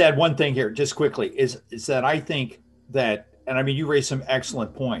 let me just add one thing here, just quickly, is that I think that, and I mean, you raised some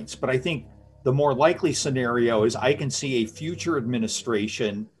excellent points, but I think the more likely scenario is I can see a future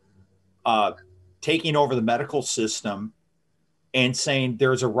administration taking over the medical system and saying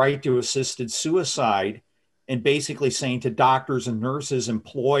there's a right to assisted suicide, and basically saying to doctors and nurses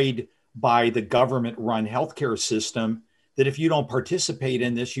employed by the government-run healthcare system that if you don't participate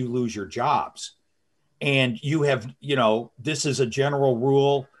in this, you lose your jobs. And you have, this is a general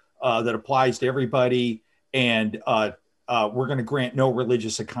rule that applies to everybody, and we're going to grant no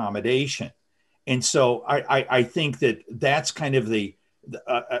religious accommodation. And so I think that's kind of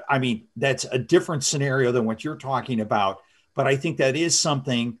that's a different scenario than what you're talking about. But I think that is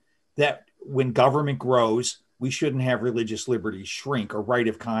something that when government grows, we shouldn't have religious liberty shrink or right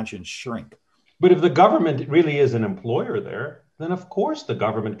of conscience shrink. But if the government really is an employer there, then of course the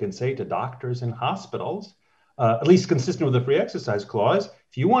government can say to doctors and hospitals, at least consistent with the Free Exercise Clause,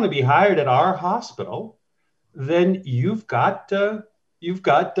 if you want to be hired at our hospital, then you've got to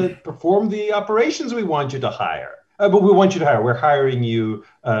perform the operations we want you to hire. But we want you to hire. We're hiring you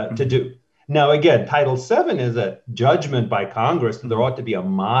to do. Now, again, Title VII is a judgment by Congress that there ought to be a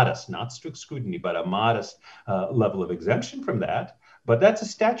modest, not strict scrutiny, but a modest level of exemption from that. But that's a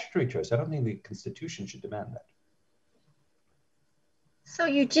statutory choice. I don't think the Constitution should demand that. So,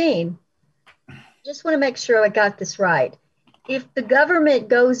 Eugene, just want to make sure I got this right. If the government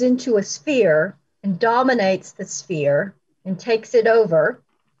goes into a sphere and dominates the sphere and takes it over,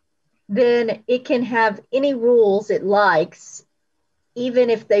 then it can have any rules it likes, even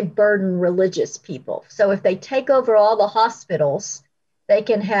if they burden religious people. So if they take over all the hospitals, they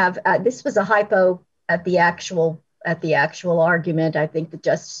can have, this was a hypo at the actual argument, I think that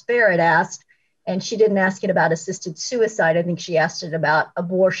Justice Barrett asked, and she didn't ask it about assisted suicide. I think she asked it about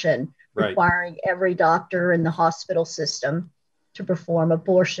abortion, Right. requiring every doctor in the hospital system to perform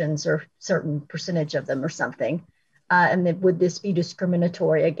abortions or certain percentage of them or something. And then would this be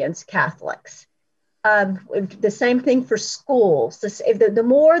discriminatory against Catholics? The same thing for schools. The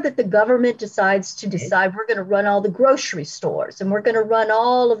more that the government decides to decide, we're going to run all the grocery stores and we're going to run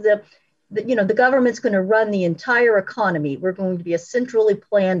all of the government's going to run the entire economy. We're going to be a centrally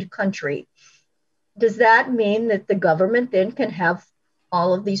planned country. Does that mean that the government then can have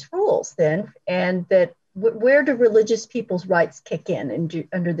all of these rules then? And that where do religious people's rights kick in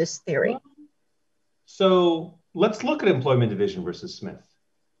under this theory? So let's look at Employment Division versus Smith.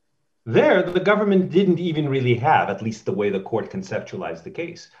 There, the government didn't even really have, at least the way the court conceptualized the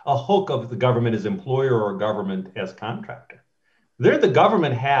case, a hook of the government as employer or government as contractor. There, the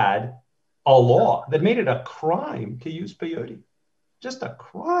government had a law that made it a crime to use peyote, just a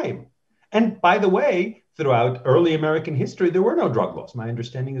crime. And by the way, throughout early American history, there were no drug laws. My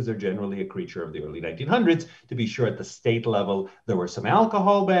understanding is they're generally a creature of the early 1900s. To be sure, at the state level, there were some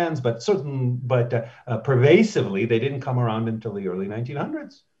alcohol bans, but pervasively, they didn't come around until the early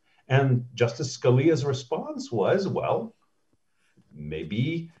 1900s. And Justice Scalia's response was, well,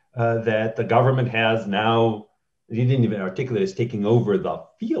 maybe that the government has now, he didn't even articulate as taking over the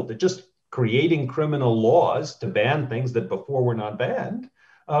field. They're just creating criminal laws to ban things that before were not banned.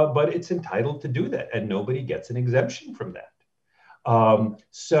 But it's entitled to do that, and nobody gets an exemption from that.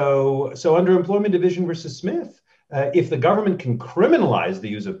 So under Employment Division versus Smith, if the government can criminalize the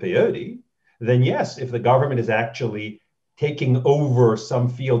use of peyote, then yes, if the government is actually taking over some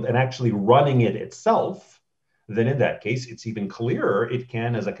field and actually running it itself, then in that case, it's even clearer it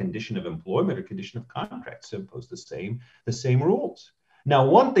can, as a condition of employment or condition of contract, so impose the same rules. Now,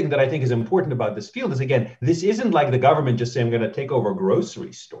 one thing that I think is important about this field is, again, this isn't like the government just saying, I'm going to take over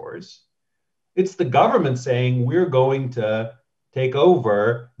grocery stores. It's the government saying, we're going to take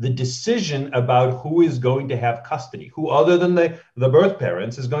over the decision about who is going to have custody, who other than the birth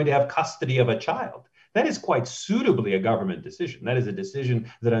parents is going to have custody of a child. That is quite suitably a government decision. That is a decision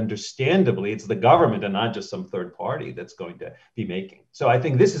that understandably it's the government and not just some third party that's going to be making. So I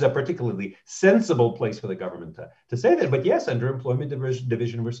think this is a particularly sensible place for the government to say that. But yes, under Employment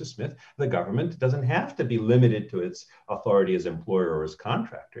Division versus Smith, the government doesn't have to be limited to its authority as employer or as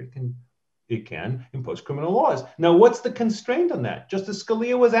contractor. It can impose criminal laws. Now, what's the constraint on that? Justice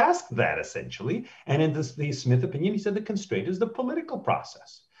Scalia was asked that essentially. And in the Smith opinion, he said the constraint is the political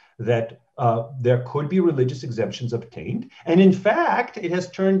process, that there could be religious exemptions obtained. And in fact, it has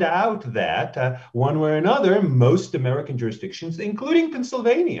turned out that one way or another, most American jurisdictions, including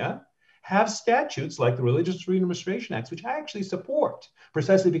Pennsylvania, have statutes like the Religious Freedom Restoration Acts, which I actually support,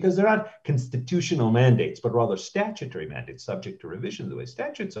 precisely because they're not constitutional mandates, but rather statutory mandates subject to revision the way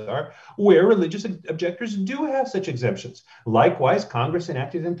statutes are, where religious objectors do have such exemptions. Likewise, Congress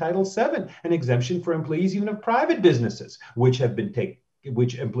enacted in Title VII an exemption for employees even of private businesses, which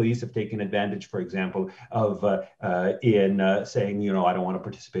employees have taken advantage, for example, of in saying, I don't want to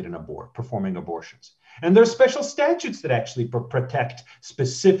participate in performing abortions. And there are special statutes that actually protect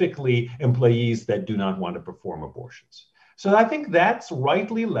specifically employees that do not want to perform abortions. So I think that's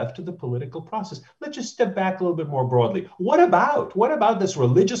rightly left to the political process. Let's just step back a little bit more broadly. What about this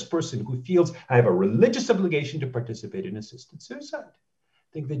religious person who feels I have a religious obligation to participate in assisted suicide?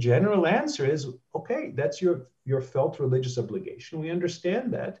 I think the general answer is, okay, that's your felt religious obligation. We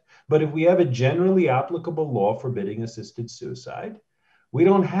understand that. But if we have a generally applicable law forbidding assisted suicide, we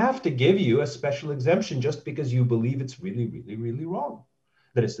don't have to give you a special exemption just because you believe it's really, really, really wrong.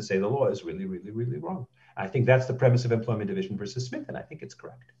 That is to say, the law is really, really, really wrong. I think that's the premise of Employment Division versus Smith, and I think it's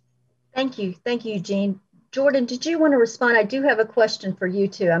correct. Thank you. Thank you, Eugene. Jordan, did you want to respond? I do have a question for you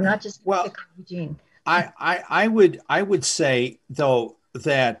too. I'm not just picking Eugene. I would say, though,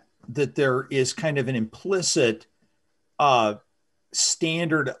 that there is kind of an implicit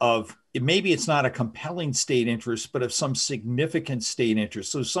standard of, maybe it's not a compelling state interest, but of some significant state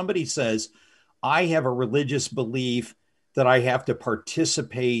interest. So somebody says, I have a religious belief that I have to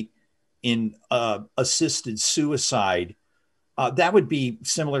participate in assisted suicide. That would be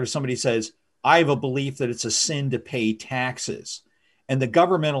similar to somebody says, I have a belief that it's a sin to pay taxes. And the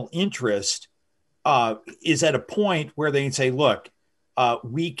governmental interest is at a point where they can say, look,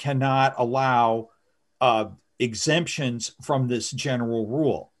 we cannot allow exemptions from this general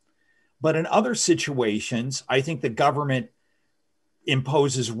rule. But in other situations, I think the government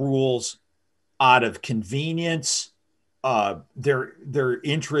imposes rules out of convenience. Their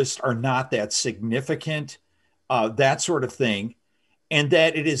interests are not that significant, that sort of thing. And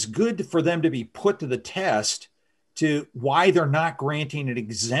that it is good for them to be put to the test to why they're not granting an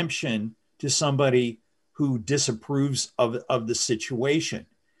exemption to somebody who disapproves of the situation.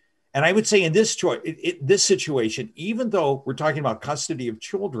 And I would say in this this situation, even though we're talking about custody of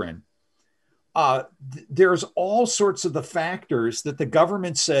children, there's all sorts of the factors that the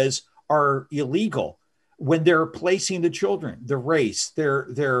government says are illegal when they're placing the children, the race,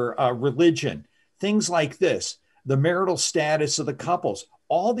 their religion, things like this, the marital status of the couples,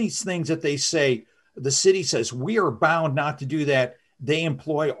 all these things that they say, the city says, we are bound not to do that. They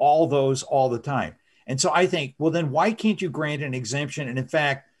employ all those all the time. And so I think, well, then why can't you grant an exemption? And in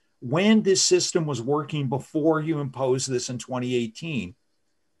fact, when this system was working before you imposed this in 2018,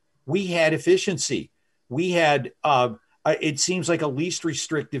 we had efficiency. We had, it seems like a least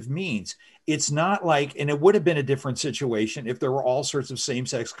restrictive means. It's not like, and it would have been a different situation if there were all sorts of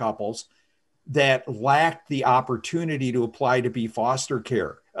same-sex couples that lacked the opportunity to apply to be foster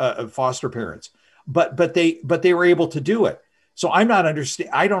parents, but they were able to do it. So I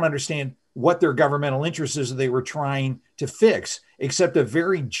don't understand what their governmental interest is that they were trying to fix, except a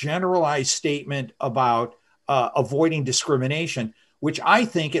very generalized statement about avoiding discrimination, which I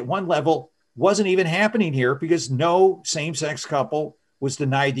think at one level wasn't even happening here because no same-sex couple was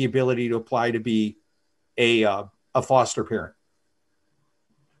denied the ability to apply to be a foster parent.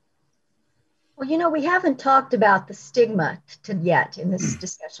 Well, we haven't talked about the stigma yet in this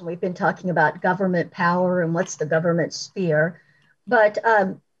discussion. We've been talking about government power and what's the government sphere. But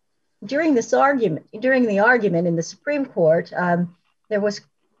during the argument in the Supreme Court, there was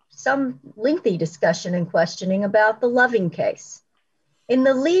some lengthy discussion and questioning about the Loving case. In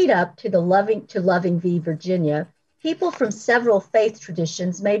the lead up to Loving v. Virginia, people from several faith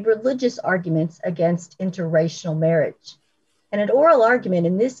traditions made religious arguments against interracial marriage. And an oral argument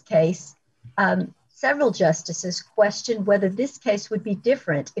in this case, several justices questioned whether this case would be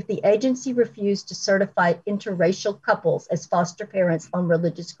different if the agency refused to certify interracial couples as foster parents on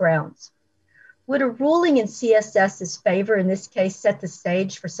religious grounds. Would a ruling in CSS's favor in this case set the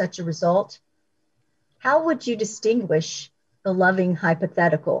stage for such a result? How would you distinguish the Loving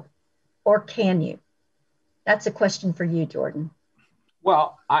hypothetical, or can you? That's a question for you, Jordan.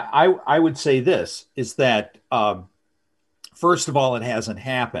 Well, I would say this, is that, first of all, it hasn't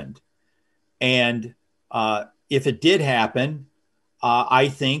happened. And if it did happen, I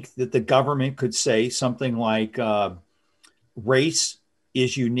think that the government could say something like race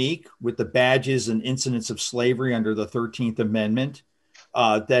is unique with the badges and incidents of slavery under the 13th Amendment,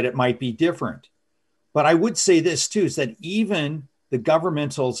 that it might be different. But I would say this too, is that even the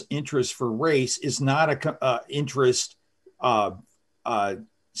governmental's interest for race is not an interest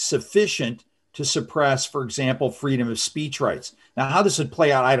sufficient to suppress, for example, freedom of speech rights. Now, how this would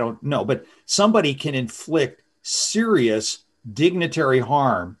play out, I don't know, but somebody can inflict serious dignitary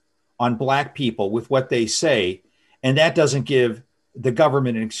harm on Black people with what they say, and that doesn't give the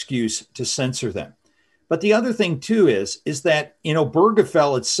government an excuse to censor them. But the other thing, too, is that in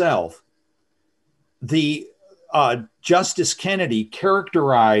Obergefell itself, the Justice Kennedy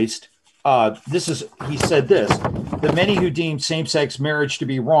characterized, he said this, the many who deem same-sex marriage to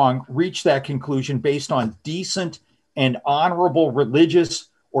be wrong reach that conclusion based on decent and honorable religious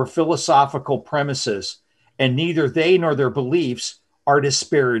or philosophical premises, and neither they nor their beliefs are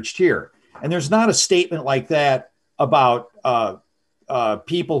disparaged here. And there's not a statement like that about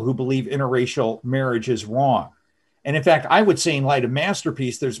people who believe interracial marriage is wrong. And in fact, I would say in light of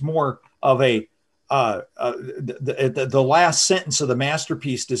Masterpiece, there's more of a the last sentence of the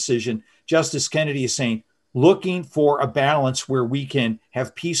Masterpiece decision, Justice Kennedy is saying, looking for a balance where we can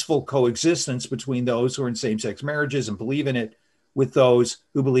have peaceful coexistence between those who are in same-sex marriages and believe in it with those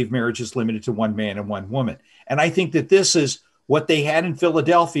who believe marriage is limited to one man and one woman. And I think that this is what they had in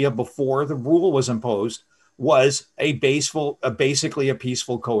Philadelphia before the rule was imposed, was basically a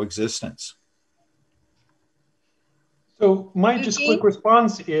peaceful coexistence. So my just quick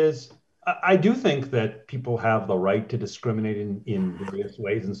response is, I do think that people have the right to discriminate in various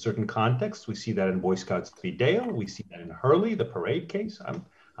ways in certain contexts. We see that in Boy Scouts v. Dale. We see that in Hurley, the parade case. I'm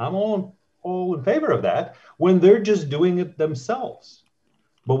all in favor of that when they're just doing it themselves.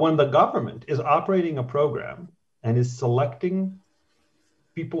 But when the government is operating a program and is selecting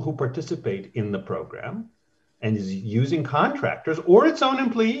people who participate in the program and is using contractors or its own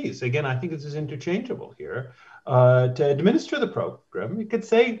employees, again, I think this is interchangeable here, to administer the program, it could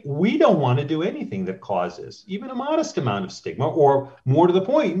say, we don't want to do anything that causes even a modest amount of stigma, or more to the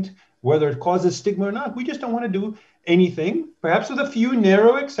point, whether it causes stigma or not. We just don't want to do anything, perhaps with a few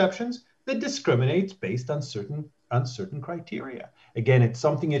narrow exceptions, that discriminates based on certain criteria. Again, it's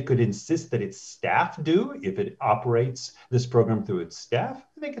something it could insist that its staff do if it operates this program through its staff.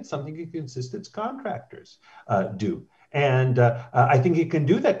 I think it's something it can insist its contractors do. And I think it can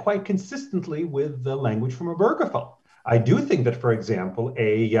do that quite consistently with the language from Obergefell. I do think that, for example,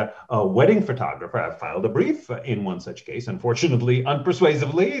 a wedding photographer, I've filed a brief in one such case, unfortunately,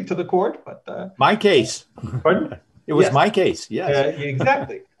 unpersuasively to the court, but... my case. Pardon? It was my case, yes.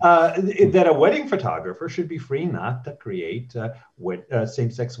 Exactly. That a wedding photographer should be free not to create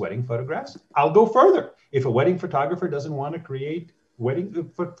same-sex wedding photographs. I'll go further. If a wedding photographer doesn't want to create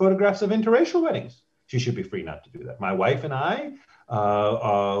photographs of interracial weddings, she should be free not to do that. My wife and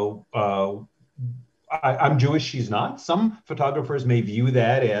I'm Jewish, she's not. Some photographers may view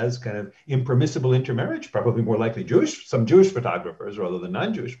that as kind of impermissible intermarriage, probably more likely some Jewish photographers rather than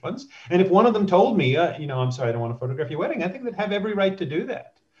non-Jewish ones. And if one of them told me, I'm sorry, I don't want to photograph your wedding, I think they'd have every right to do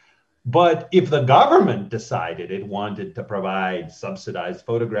that. But if the government decided it wanted to provide subsidized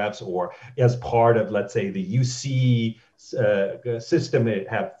photographs, or as part of, let's say, the UC system, it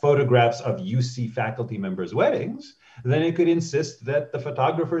have photographs of UC faculty members' weddings, then it could insist that the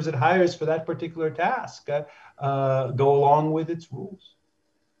photographers it hires for that particular task go along with its rules.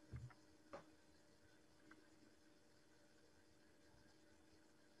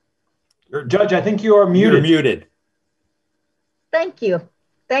 Judge, I think you are muted. You're muted. Thank you.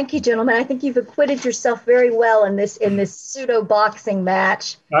 Thank you, gentlemen. I think you've acquitted yourself very well in this pseudo boxing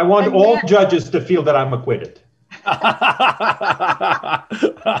match. I want all judges to feel that I'm acquitted.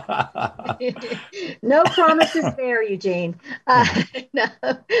 No promises there, Eugene. We're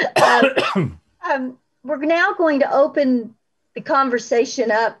now going to open the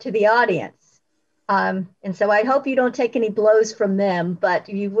conversation up to the audience. And so I hope you don't take any blows from them, but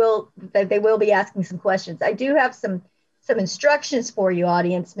they will be asking some questions. I do have some instructions for you,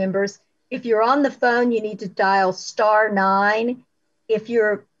 audience members. If you're on the phone, you need to dial *9. If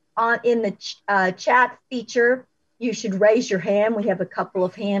you're in the chat feature, you should raise your hand. We have a couple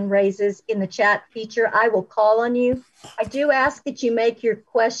of hand raises in the chat feature. I will call on you. I do ask that you make your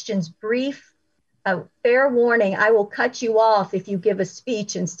questions brief. Fair warning, I will cut you off if you give a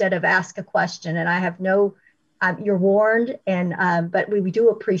speech instead of ask a question. And I have you're warned, but we do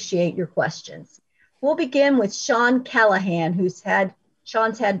appreciate your questions. We'll begin with Sean Callahan,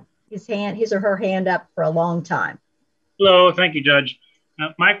 Sean's had his or her hand up for a long time. Hello, thank you, Judge.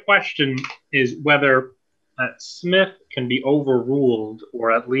 My question is whether Smith can be overruled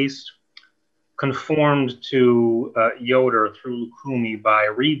or at least conformed to Yoder through Lukumi by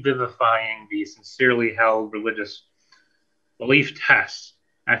revivifying the sincerely held religious belief test.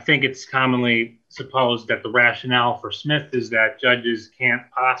 I think it's commonly supposed that the rationale for Smith is that judges can't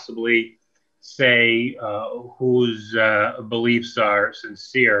possibly say whose beliefs are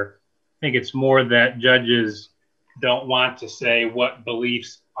sincere. I think it's more that judges don't want to say what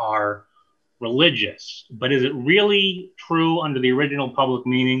beliefs are religious. But is it really true under the original public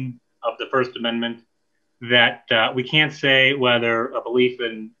meaning of the First Amendment that we can't say whether a belief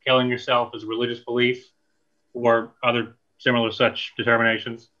in killing yourself is a religious belief or other similar such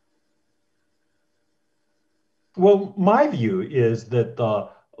determinations? Well, my view is that the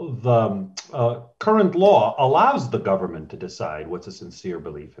current law allows the government to decide what's a sincere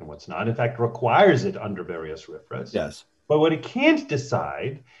belief and what's not. In fact, requires it under various RFRAs. Yes. But what it can't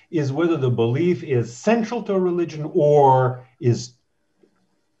decide is whether the belief is central to a religion or is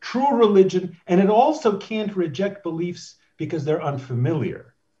true religion. And it also can't reject beliefs because they're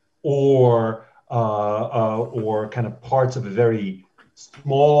unfamiliar or kind of parts of a very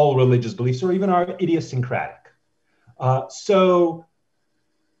small religious beliefs or even are idiosyncratic. So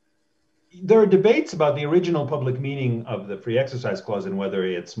there are debates about the original public meaning of the Free Exercise Clause and whether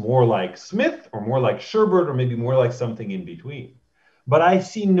it's more like Smith or more like Sherbert or maybe more like something in between. But I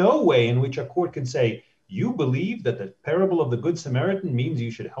see no way in which a court can say, you believe that the parable of the Good Samaritan means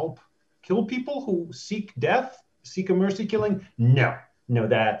you should help kill people who seek death, seek a mercy killing? No,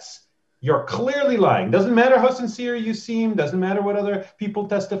 you're clearly lying. Doesn't matter how sincere you seem, doesn't matter what other people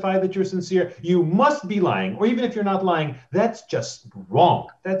testify that you're sincere, you must be lying. Or even if you're not lying, that's just wrong.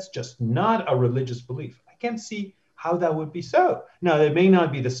 That's just not a religious belief. I can't see how that would be so. Now, that may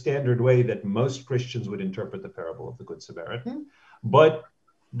not be the standard way that most Christians would interpret the parable of the Good Samaritan, but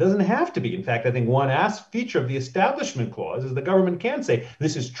it doesn't have to be. In fact, I think one feature of the Establishment Clause is the government can say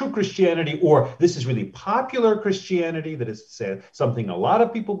this is true Christianity or this is really popular Christianity, that is to say something a lot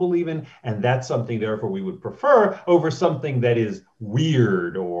of people believe in, and that's something, therefore, we would prefer over something that is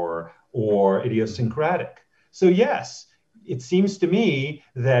weird or idiosyncratic. So yes, it seems to me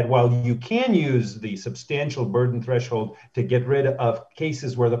that while you can use the substantial burden threshold to get rid of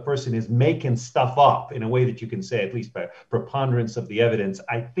cases where the person is making stuff up in a way that you can say, at least by preponderance of the evidence,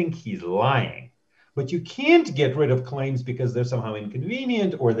 I think he's lying. But you can't get rid of claims because they're somehow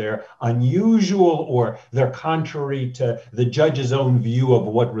inconvenient or they're unusual or they're contrary to the judge's own view of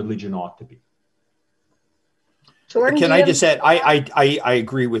what religion ought to be. Jordan, can I just add, I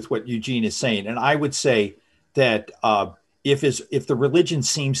agree with what Eugene is saying. And I would say that if the religion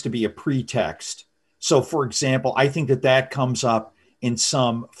seems to be a pretext, so for example, I think that comes up in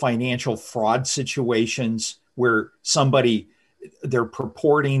some financial fraud situations where they're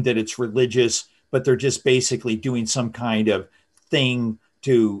purporting that it's religious, but they're just basically doing some kind of thing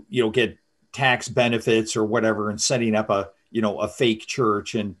to, get tax benefits or whatever and setting up a fake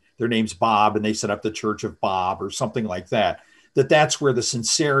church, and their name's Bob and they set up the Church of Bob or something like that. That's where the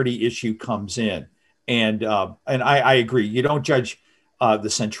sincerity issue comes in. And I agree. You don't judge the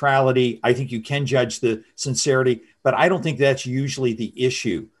centrality. I think you can judge the sincerity, but I don't think that's usually the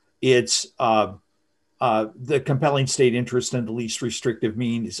issue. It's the compelling state interest and the least restrictive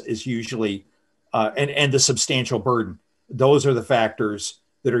means is usually, and the substantial burden. Those are the factors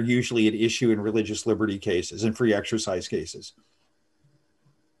that are usually at issue in religious liberty cases and free exercise cases.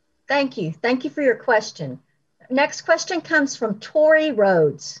 Thank you. Thank you for your question. Next question comes from Tori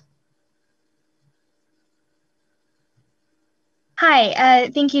Rhodes. Hi,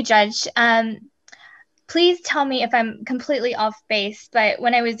 thank you, Judge. Please tell me if I'm completely off base, but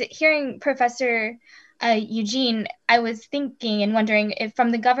when I was hearing Professor Eugene, I was thinking and wondering if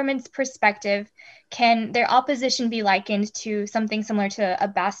from the government's perspective, can their opposition be likened to something similar to a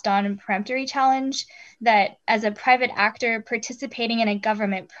baston and peremptory challenge, that as a private actor participating in a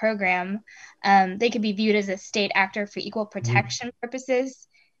government program, they could be viewed as a state actor for equal protection purposes?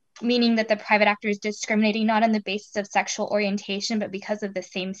 Meaning that the private actor is discriminating not on the basis of sexual orientation, but because of the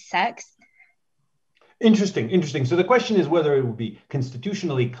same sex? Interesting. So the question is whether it would be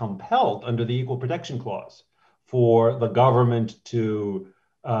constitutionally compelled under the Equal Protection Clause for the government to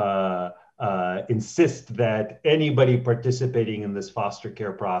insist that anybody participating in this foster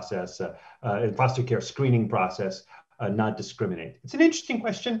care process, foster care screening process, not discriminate. It's an interesting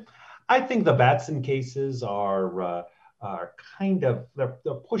question. I think the Batson cases are kind of, they're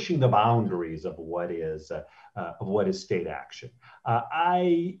pushing the boundaries of what is state action.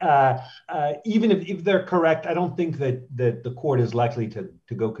 Even if they're correct, I don't think that the court is likely to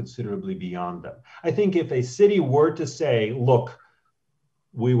go considerably beyond them. I think if a city were to say, look,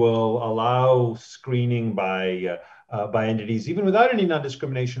 we will allow screening by entities, even without any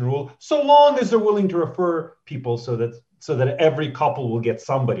non-discrimination rule, so long as they're willing to refer people so that every couple will get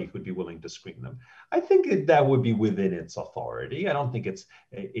somebody who'd be willing to screen them. I think that would be within its authority. I don't think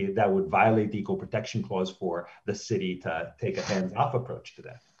that would violate the Equal Protection Clause for the city to take a hands-off approach to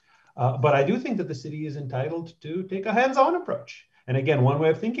that. But I do think that the city is entitled to take a hands-on approach. And again, one way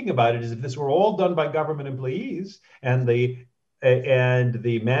of thinking about it is if this were all done by government employees and the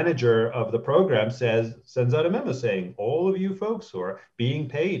manager of the program sends out a memo saying, all of you folks who are being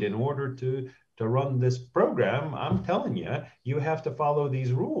paid in order to run this program, I'm telling you, you have to follow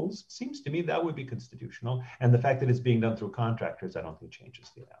these rules. Seems to me that would be constitutional. And the fact that it's being done through contractors, I don't think changes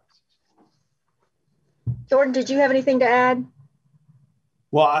the analysis. Jordan, did you have anything to add?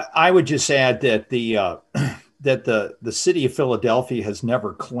 Well, I would just add that the city of Philadelphia has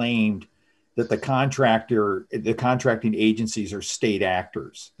never claimed that the contracting agencies are state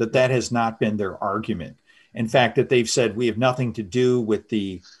actors, that has not been their argument. In fact, that they've said we have nothing to do with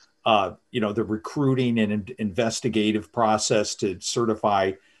the recruiting and investigative process to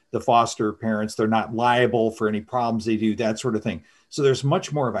certify the foster parents. They're not liable for any problems they do, that sort of thing. So there's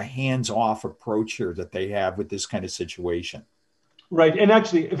much more of a hands-off approach here that they have with this kind of situation. Right. And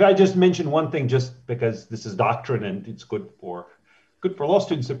actually, if I just mention one thing, just because this is doctrine and it's good for law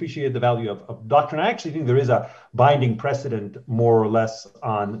students to appreciate the value of doctrine. I actually think there is a binding precedent, more or less,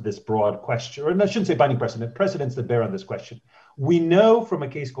 on this broad question. Or I shouldn't say binding precedent, precedents that bear on this question. We know from a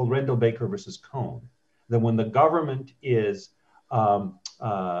case called Rendell Baker versus Cone that when the government is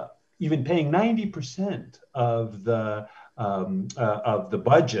even paying 90% of the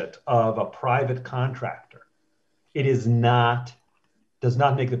budget of a private contractor, it does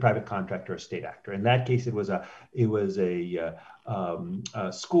not make the private contractor a state actor. In that case, it was a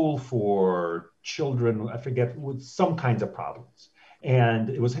school for children, I forget, with some kinds of problems. And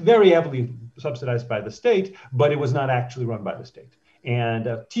it was very heavily subsidized by the state, but it was not actually run by the state. And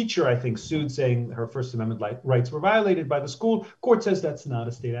a teacher, I think, sued saying her First Amendment rights were violated by the school. Court says that's not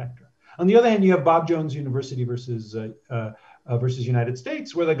a state actor. On the other hand, you have Bob Jones University versus versus United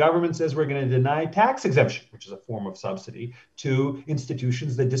States, where the government says we're going to deny tax exemption, which is a form of subsidy, to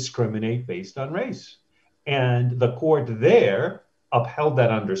institutions that discriminate based on race. And the court there upheld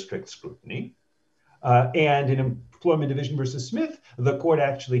that under strict scrutiny. And in Employment Division versus Smith, the court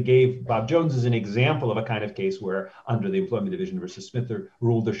actually gave Bob Jones as an example of a kind of case where under the Employment Division versus Smith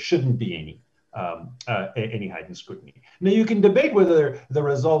rule, there shouldn't be any heightened scrutiny. Now, you can debate whether the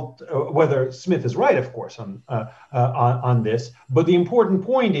result, whether Smith is right, of course, on this. But the important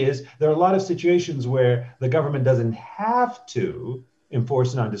point is there are a lot of situations where the government doesn't have to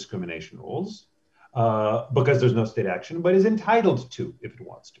enforce non-discrimination rules because there's no state action, but is entitled to if it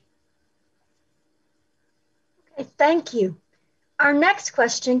wants to. Okay, thank you. Our next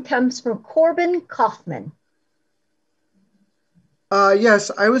question comes from Corbin Kaufman.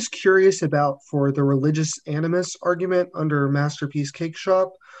 Yes, I was curious about for the religious animus argument under Masterpiece Cake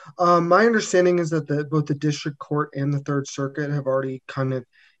Shop. My understanding is that both the district court and the Third Circuit have already kind of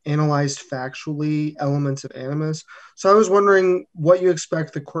analyzed factually elements of animus. So I was wondering what you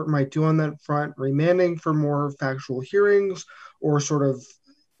expect the court might do on that front, remanding for more factual hearings or sort of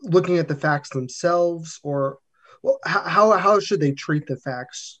looking at the facts themselves, or well, how should they treat the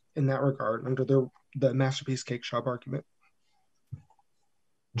facts in that regard under the Masterpiece Cake Shop argument?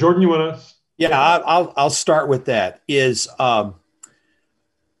 Jordan, you want to? Yeah, I'll start with that. This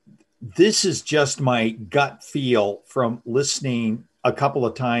is just my gut feel from listening a couple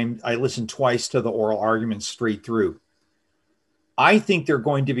of times. I listened twice to the oral arguments straight through. I think they're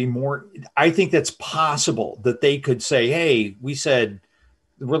going to be more. I think that's possible that they could say, "Hey, we said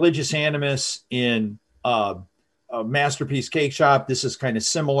religious animus in a Masterpiece Cake Shop. This is kind of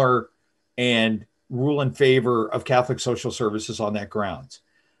similar, and rule in favor of Catholic Social Services on that grounds."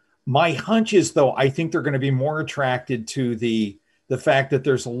 My hunch is, though, I think they're going to be more attracted to the fact that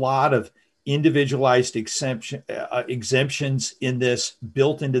there's a lot of individualized exemptions in this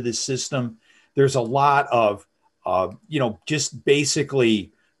built into this system. There's a lot of, just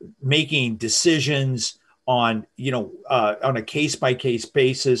basically making decisions on, on a case by case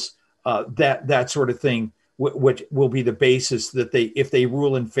basis, that sort of thing, which will be the basis that if they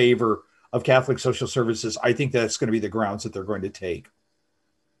rule in favor of Catholic Social Services, I think that's going to be the grounds that they're going to take.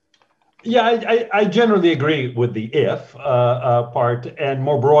 Yeah, I generally agree with the if part, and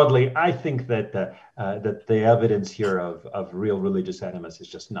more broadly, I think that that the evidence here of real religious animus is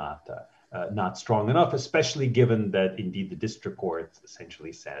just not strong enough, especially given that indeed the district court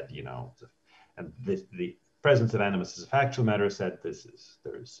essentially said, and the presence of animus as a factual matter said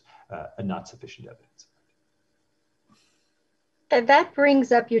there's not sufficient evidence. And that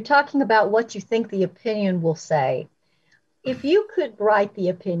brings up, you're talking about what you think the opinion will say. If you could write the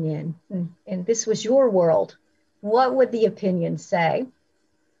opinion, and this was your world, what would the opinion say?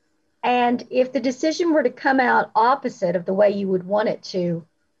 And if the decision were to come out opposite of the way you would want it to,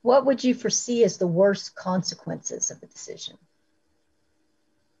 what would you foresee as the worst consequences of the decision?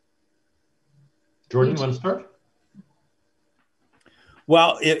 Jordan, you want to start?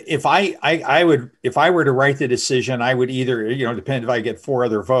 Well, if I were to write the decision, I would either, depend if I get 4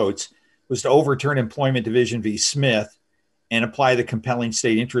 other votes, was to overturn Employment Division v. Smith and apply the compelling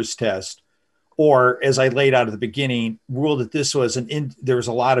state interest test, or as I laid out at the beginning, rule that this was there was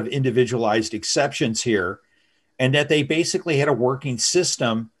a lot of individualized exceptions here, and that they basically had a working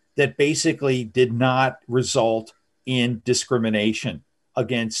system that basically did not result in discrimination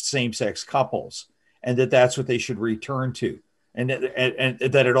against same-sex couples, and that's what they should return to, and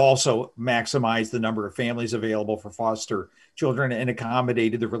that it also maximized the number of families available for foster children and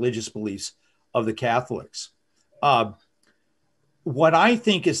accommodated the religious beliefs of the Catholics. What I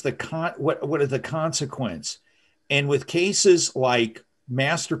think is what is the consequence, and with cases like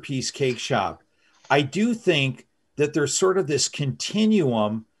Masterpiece Cake Shop, I do think that there's sort of this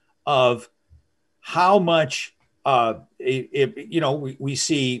continuum of how much we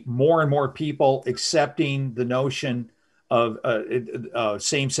see more and more people accepting the notion of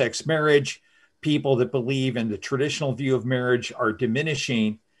same-sex marriage. People that believe in the traditional view of marriage are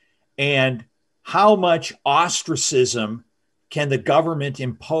diminishing, and how much ostracism can the government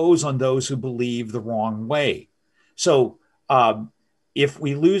impose on those who believe the wrong way? So if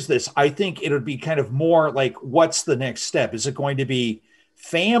we lose this, I think it would be kind of more like, what's the next step? Is it going to be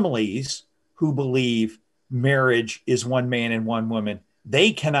families who believe marriage is one man and one woman?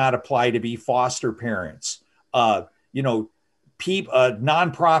 They cannot apply to be foster parents. Nonprofit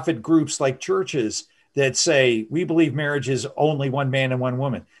groups like churches that say, we believe marriage is only one man and one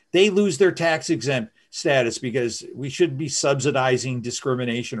woman. They lose their tax exempt status because we shouldn't be subsidizing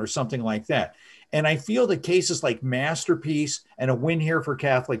discrimination or something like that. And I feel that cases like Masterpiece and a win here for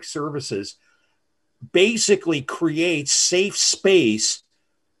Catholic Services basically creates safe space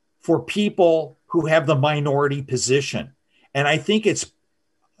for people who have the minority position. And I think it's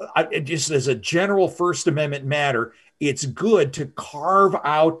just as a general First Amendment matter, it's good to carve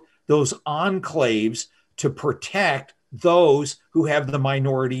out those enclaves to protect those who have the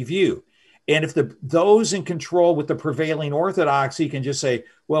minority view. And if those in control with the prevailing orthodoxy can just say,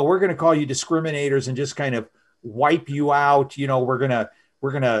 well, we're going to call you discriminators and just kind of wipe you out, we're going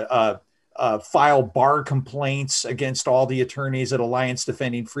to file bar complaints against all the attorneys at Alliance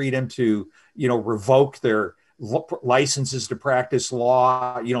Defending Freedom to, revoke their licenses to practice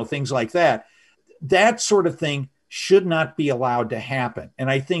law, things like that. That sort of thing should not be allowed to happen. And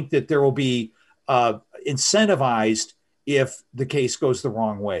I think that there will be incentivized if the case goes the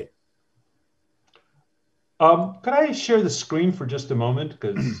wrong way. Could I share the screen for just a moment?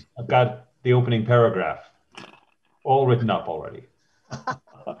 Because I've got the opening paragraph all written up already.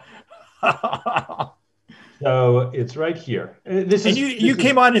 So it's right here. You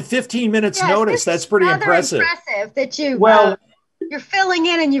came on in 15 minutes notice. That's pretty impressive. Impressive that you're filling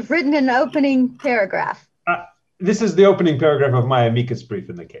in and you've written an opening paragraph. This is the opening paragraph of my amicus brief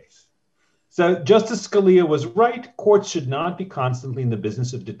in the case. So Justice Scalia was right. Courts should not be constantly in the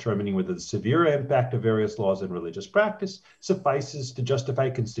business of determining whether the severe impact of various laws and religious practice suffices to justify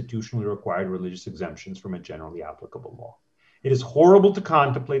constitutionally required religious exemptions from a generally applicable law. It is horrible to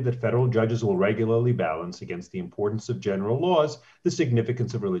contemplate that federal judges will regularly balance against the importance of general laws the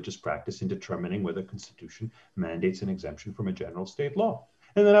significance of religious practice in determining whether the Constitution mandates an exemption from a general state law.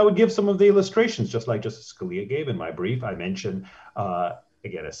 And then I would give some of the illustrations, just like Justice Scalia gave in my brief. I mentioned,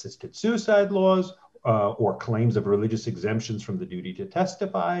 again, assisted suicide laws or claims of religious exemptions from the duty to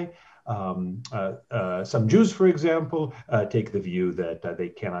testify. Some Jews, for example, take the view that they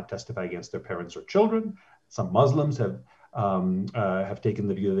cannot testify against their parents or children. Some Muslims have taken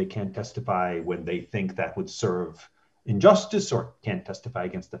the view that they can't testify when they think that would serve injustice or can't testify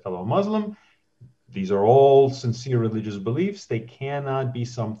against a fellow Muslim. These are all sincere religious beliefs. They cannot be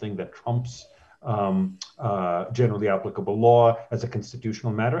something that trumps generally applicable law as a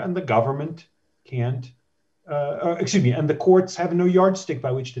constitutional matter, and the government can't, and the courts have no yardstick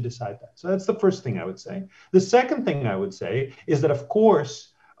by which to decide that. So that's the first thing I would say. The second thing I would say is that, of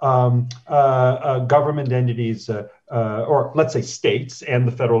course, government entities, or let's say states and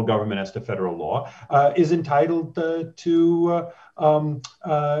the federal government as to federal law, is entitled to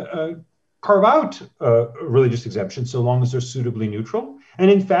carve out religious exemptions so long as they're suitably neutral.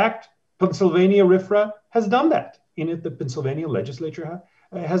 And in fact, Pennsylvania RFRA has done that. In it, the Pennsylvania legislature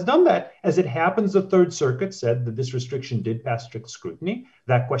has done that. As it happens, the Third Circuit said that this restriction did pass strict scrutiny.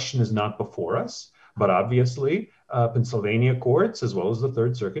 That question is not before us. But obviously, Pennsylvania courts, as well as the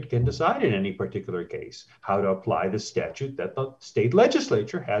Third Circuit, can decide in any particular case how to apply the statute that the state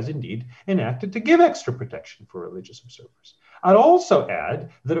legislature has indeed enacted to give extra protection for religious observers. I'd also add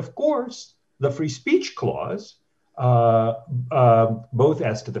that, of course, the free speech clause, both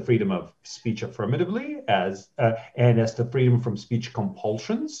as to the freedom of speech affirmatively and as to freedom from speech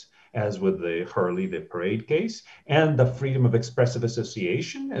compulsions, as with the Hurley, the parade case, and the freedom of expressive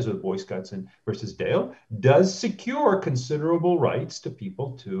association, as with Boy Scouts versus Dale, does secure considerable rights to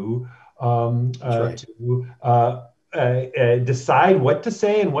people to decide what to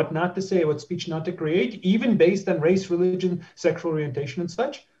say and what not to say, what speech not to create, even based on race, religion, sexual orientation, and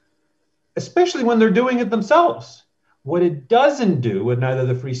such, especially when they're doing it themselves. What it doesn't do, what neither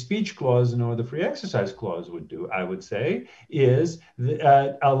the free speech clause nor the free exercise clause would do, I would say, is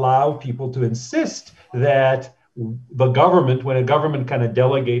allow people to insist that the government, when a government kind of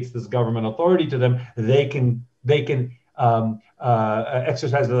delegates this government authority to them, they can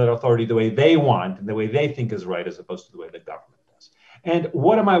exercise that authority the way they want and the way they think is right, as opposed to the way the government does. And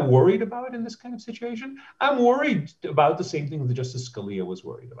what am I worried about in this kind of situation? I'm worried about the same thing that Justice Scalia was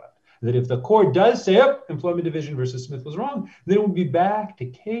worried about. That if the court does say, oh, Employment Division versus Smith was wrong, then it will be back to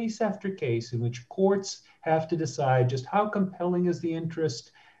case after case in which courts have to decide just how compelling is the interest,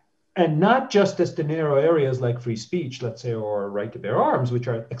 and not just as to narrow areas like free speech, let's say, or right to bear arms, which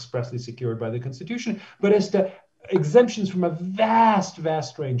are expressly secured by the Constitution, but as to exemptions from a vast,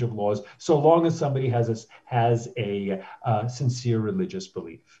 vast range of laws, so long as somebody has a sincere religious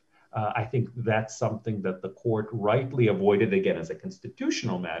belief. I think that's something that the court rightly avoided, again, as a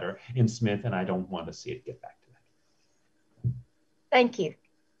constitutional matter in Smith, and I don't want to see it get back to that. Thank you.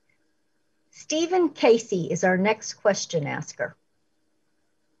 Stephen Casey is our next question asker.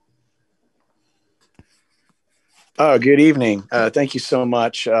 Good evening. Thank you so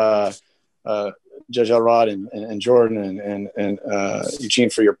much, Judge Elrod and Jordan and Eugene,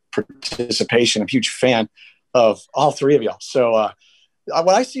 for your participation. I'm a huge fan of all three of y'all. So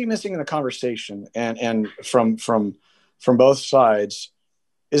what I see missing in the conversation and from both sides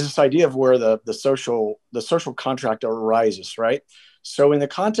is this idea of where the social contract arises, right? So in the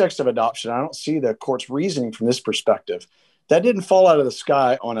context of adoption, I don't see the court's reasoning from this perspective. That didn't fall out of the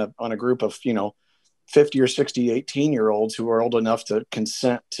sky on a group of, 50 or 60, 18-year-olds who are old enough to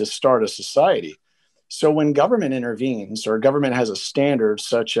consent to start a society. So when government intervenes or government has a standard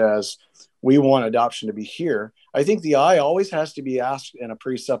such as we want adoption to be here, I think the eye always has to be asked in a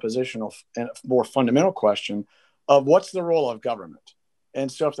presuppositional and more fundamental question of what's the role of government.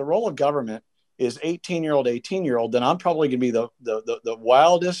 And so if the role of government is 18-year-old, then I'm probably going to be the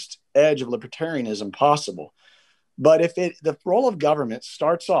wildest edge of libertarianism possible. But if the role of government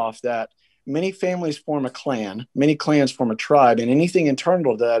starts off that many families form a clan, many clans form a tribe, and anything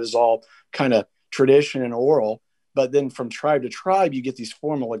internal to that is all kind of tradition and oral. But then from tribe to tribe, you get these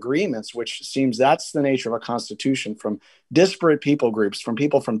formal agreements, which seems that's the nature of a constitution from disparate people groups, from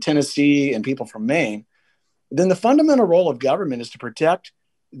people from Tennessee and people from Maine. Then the fundamental role of government is to protect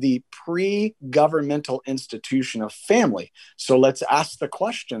the pre-governmental institution of family. So let's ask the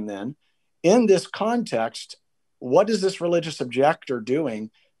question then, in this context, what is this religious objector doing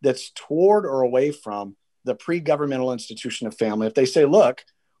that's toward or away from the pre-governmental institution of family? If they say, look,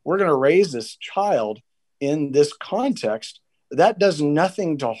 we're going to raise this child in this context, that does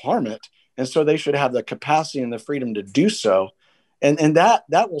nothing to harm it. And so they should have the capacity and the freedom to do so. And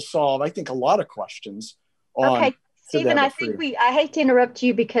that will solve, I think, a lot of questions. Okay, Stephen, I hate to interrupt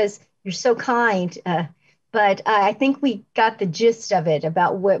you because you're so kind, but I think we got the gist of it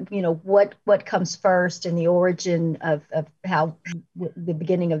about what comes first and the origin of how the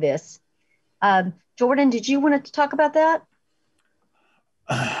beginning of this. Jordan, did you want to talk about that?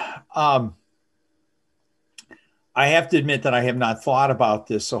 I have to admit that I have not thought about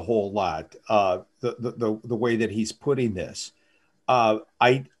this a whole lot, the way that he's putting this.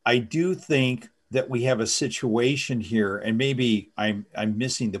 I do think that we have a situation here, and maybe I'm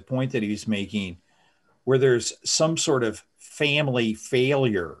missing the point that he's making, where there's some sort of family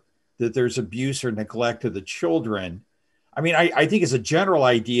failure, that there's abuse or neglect of the children. I mean, I think as a general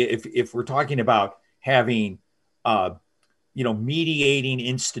idea, if we're talking about having, mediating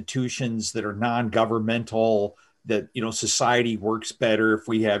institutions that are non-governmental, that, society works better if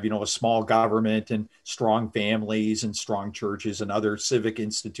we have, a small government and strong families and strong churches and other civic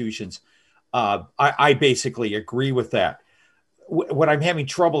institutions. I basically agree with that. What I'm having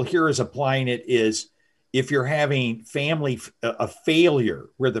trouble here is applying it is if you're having a failure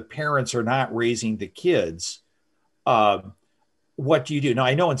where the parents are not raising the kids, what do you do? Now,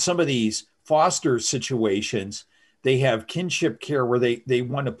 I know in some of these foster situations, they have kinship care where they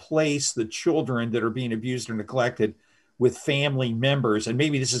want to place the children that are being abused or neglected with family members. And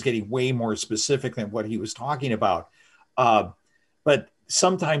maybe this is getting way more specific than what he was talking about. But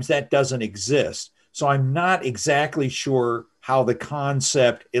sometimes that doesn't exist. So I'm not exactly sure how the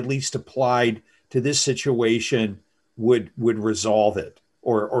concept, at least applied to this situation, would resolve it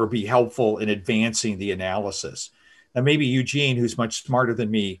or be helpful in advancing the analysis. And maybe Eugene, who's much smarter than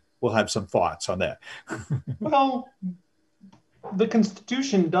me, will have some thoughts on that. Well, the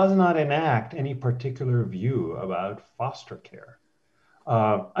Constitution does not enact any particular view about foster care.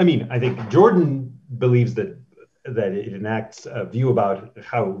 I think Jordan believes that it enacts a view about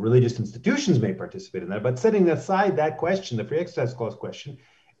how religious institutions may participate in that. But setting aside that question, the Free Exercise Clause question,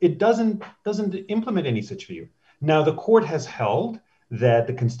 it doesn't implement any such view. Now, the court has held that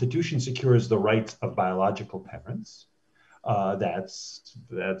the Constitution secures the rights of biological parents. That's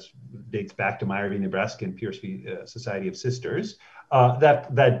dates back to Meyer v. Nebraska and Pierce v. Society of Sisters.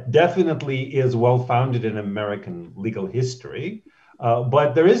 That definitely is well-founded in American legal history.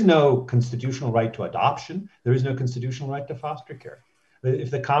 But there is no constitutional right to adoption. There is no constitutional right to foster care.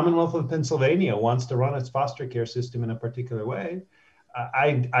 If the Commonwealth of Pennsylvania wants to run its foster care system in a particular way,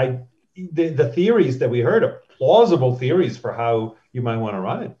 the theories that we heard are plausible theories for how you might want to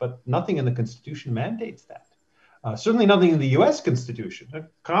run it, but nothing in the Constitution mandates that. Certainly nothing in the U.S. Constitution. The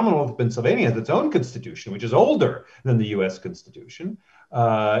Commonwealth of Pennsylvania has its own constitution, which is older than the U.S. Constitution.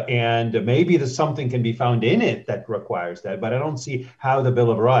 And maybe something can be found in it that requires that, but I don't see how the Bill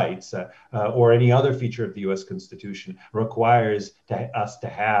of Rights or any other feature of the U.S. Constitution requires us to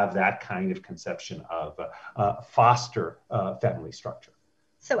have that kind of conception of foster family structure.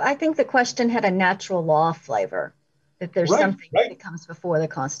 So I think the question had a natural law flavor, that there's something that comes before the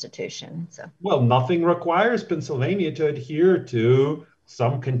Constitution. So, well, nothing requires Pennsylvania to adhere to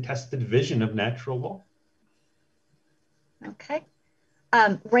some contested vision of natural law. Okay.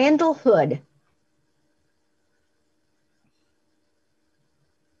 Randall Hood.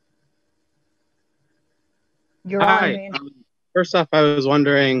 You're Hi. on, Randall. First off, I was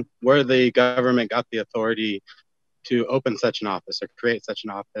wondering where the government got the authority to open such an office or create such an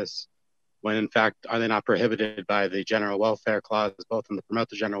office, when in fact, are they not prohibited by the general welfare clause, both in the promote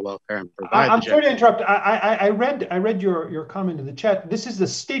the general welfare and provide I'm sorry to interrupt. I read your comment in the chat. This is the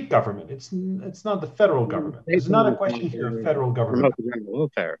state government. It's not the federal government. This is not a question here of federal government. Promote the general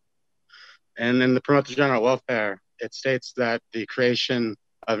welfare. And in the promote the general welfare, it states that the creation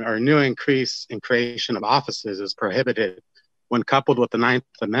of, or new increase in creation of offices is prohibited when coupled with the Ninth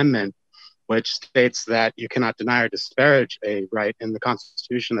Amendment, which states that you cannot deny or disparage a right in the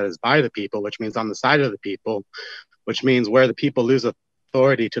Constitution that is by the people, which means on the side of the people, which means where the people lose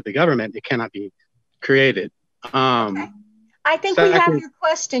authority to the government, it cannot be created. Okay. I think we have your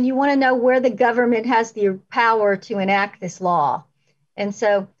question. You want to know where the government has the power to enact this law. And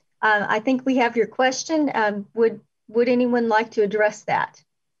so I think we have your question. Would anyone like to address that?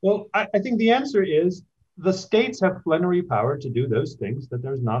 Well, I think the answer is the states have plenary power to do those things that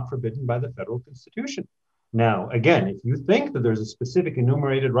there's not forbidden by the federal constitution. Now, again, if you think that there's a specific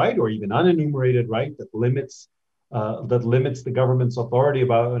enumerated right or even unenumerated right that limits the government's authority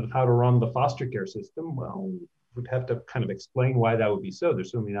about how to run the foster care system, well, we'd have to kind of explain why that would be so.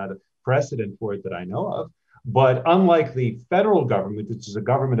 There's certainly not a precedent for it that I know of. But unlike the federal government, which is a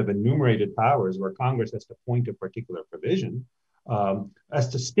government of enumerated powers where Congress has to point a particular provision, as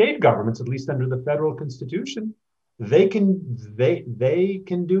to state governments, at least under the federal constitution, they can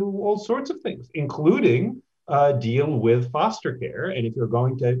do all sorts of things, including deal with foster care. And if you're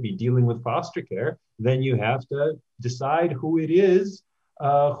going to be dealing with foster care, then you have to decide who it is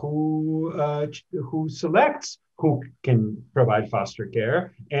who selects who can provide foster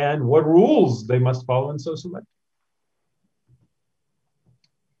care and what rules they must follow in so selecting.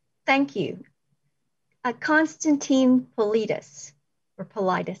 Thank you. Constantine Politis, or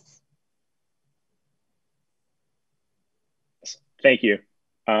Politis. Thank you.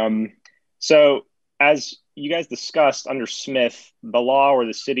 So as you guys discussed under Smith, the law or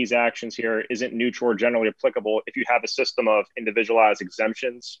the city's actions here isn't neutral or generally applicable if you have a system of individualized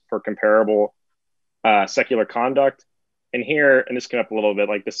exemptions for comparable secular conduct. And here, and this came up a little bit,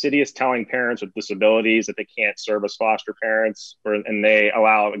 like the city is telling parents with disabilities that they can't serve as foster parents, and they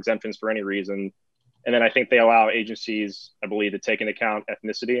allow exemptions for any reason. And then I think they allow agencies, I believe, to take into account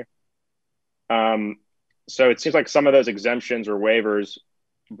ethnicity. So it seems like some of those exemptions or waivers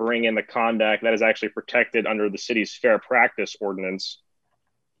bring in the conduct that is actually protected under the city's fair practice ordinance,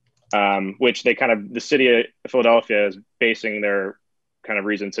 which the city of Philadelphia is basing their kind of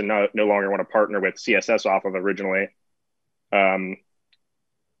reason to no longer want to partner with CSS off of originally.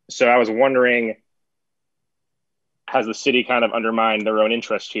 So I was wondering, has the city kind of undermined their own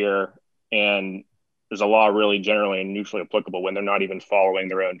interest here? And is a law really generally and neutrally applicable when they're not even following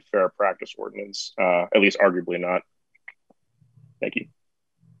their own fair practice ordinance, at least arguably not? Thank you.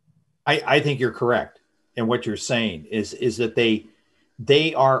 I think you're correct. And what you're saying is that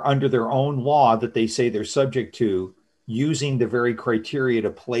they are under their own law that they say they're subject to, using the very criteria to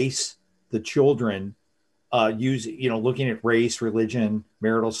place the children, looking at race, religion,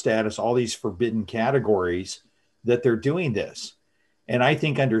 marital status, all these forbidden categories, that they're doing this. And I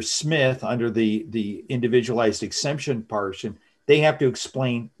think under Smith, under the individualized exemption portion, they have to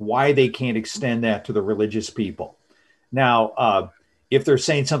explain why they can't extend that to the religious people. Now, if they're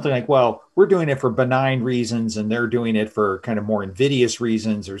saying something like, well, we're doing it for benign reasons and they're doing it for kind of more invidious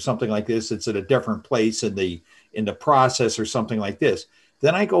reasons or something like this, it's at a different place in the process or something like this,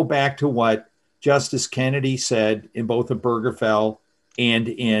 then I go back to what Justice Kennedy said in both the Obergefell and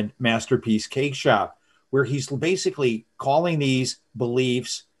in Masterpiece Cake Shop, where he's basically calling these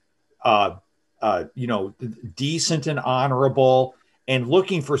beliefs, decent and honorable, and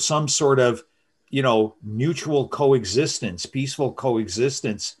looking for some sort of, mutual coexistence, peaceful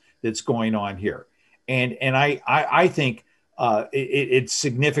coexistence that's going on here. And I think it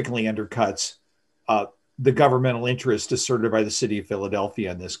significantly undercuts the governmental interest asserted by the city of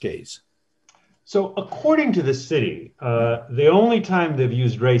Philadelphia in this case. So according to the city, the only time they've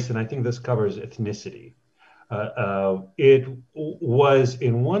used race, and I think this covers ethnicity, it was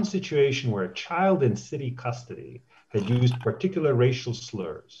in one situation where a child in city custody had used particular racial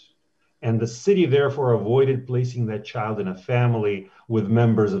slurs, and the city therefore avoided placing that child in a family with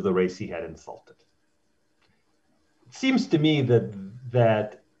members of the race he had insulted. It seems to me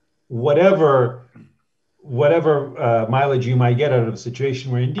that whatever mileage you might get out of a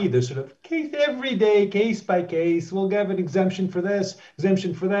situation where indeed there's sort of every day, case by case, we'll give an exemption for this,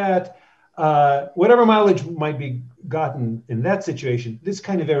 exemption for that, whatever mileage might be gotten in that situation, this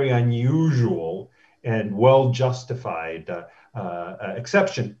kind of very unusual and well-justified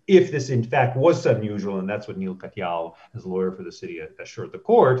exception, if this in fact was unusual, and that's what Neil Katyal, as a lawyer for the city, assured the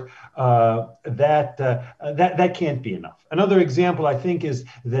court, that can't be enough. Another example, I think, is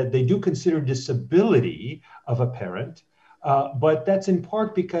that they do consider disability of a parent, but that's in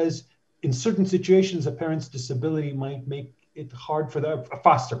part because in certain situations, a parent's disability might make it hard for a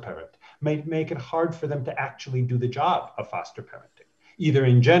foster parent, might make it hard for them to actually do the job of foster parenting, either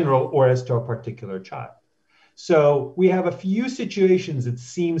in general or as to a particular child. So we have a few situations, it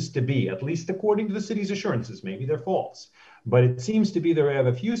seems to be, at least according to the city's assurances, maybe they're false, but it seems to be that we have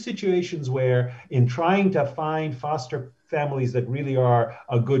a few situations where in trying to find foster families that really are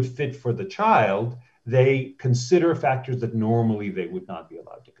a good fit for the child, they consider factors that normally they would not be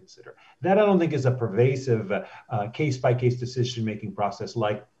allowed to consider. That I don't think is a pervasive case-by-case decision-making process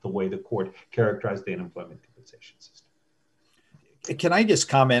like the way the court characterized the unemployment compensation system. Can I just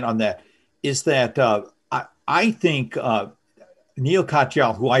comment on that? Is that I think Neil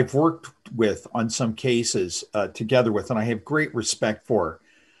Katyal, who I've worked with on some cases together with, and I have great respect for,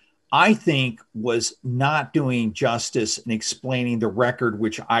 I think was not doing justice in explaining the record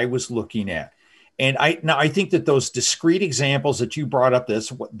which I was looking at. And I think that those discrete examples that you brought up,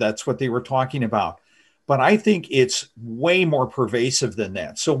 that's what they were talking about. But I think it's way more pervasive than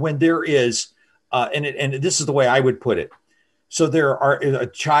that. So when there is, and this is the way I would put it. So there are a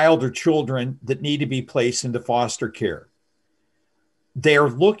child or children that need to be placed into foster care. They're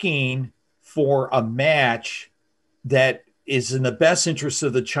looking for a match that is in the best interest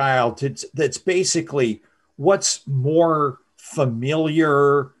of the child. That's basically what's more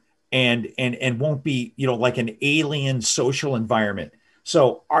familiar and won't be, like an alien social environment.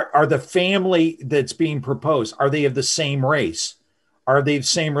 So are the family that's being proposed, are they of the same race? Are they the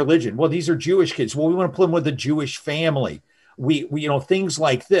same religion? Well, these are Jewish kids. Well, we want to put them with a Jewish family. We things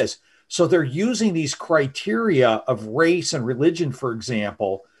like this. So they're using these criteria of race and religion, for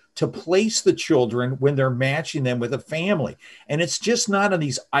example, to place the children when they're matching them with a family. And it's just not in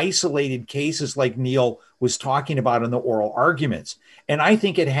these isolated cases like Neil was talking about in the oral arguments. And I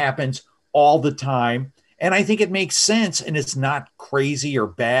think it happens all the time. And I think it makes sense. And it's not crazy or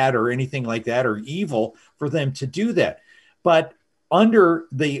bad or anything like that or evil for them to do that. But under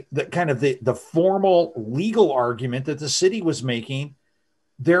the kind of the formal legal argument that the city was making,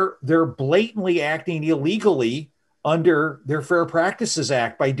 they're blatantly acting illegally under their Fair Practices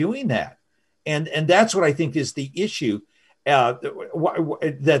Act by doing that. And that's what I think is the issue,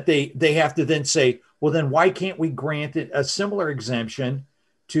 that they have to then say, well, then why can't we grant it a similar exemption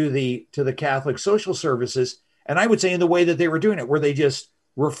to the Catholic social services? And I would say in the way that they were doing it, where they just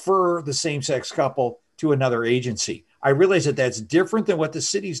refer the same-sex couple to another agency. I realize that that's different than what the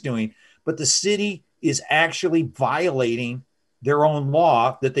city's doing, but the city is actually violating their own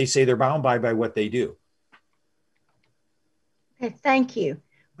law that they say they're bound by what they do. Okay, thank you.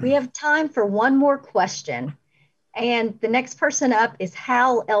 We have time for one more question. And the next person up is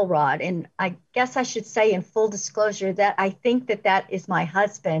Hal Elrod. And I guess I should say in full disclosure that I think that is my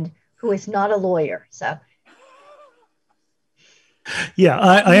husband, who is not a lawyer. So. Yeah,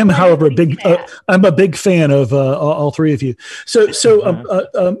 I am, however, I'm a big fan of all three of you. So,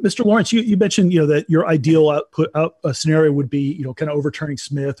 Mr. Lorence, you mentioned that your ideal scenario would be kind of overturning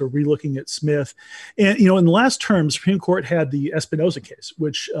Smith or relooking at Smith, and in the last term, the Supreme Court had the Espinoza case,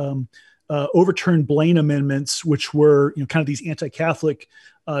 which overturned Blaine amendments, which were kind of these anti-Catholic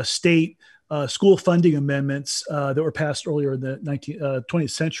state school funding amendments that were passed earlier in the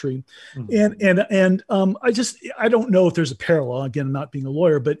 20th century. Mm-hmm. And I don't know if there's a parallel, again, not being a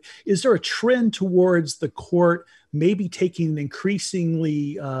lawyer, but is there a trend towards the court maybe taking an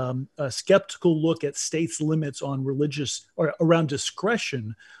increasingly skeptical look at states' limits on religious or around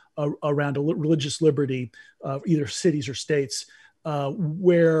discretion around religious liberty, either cities or states,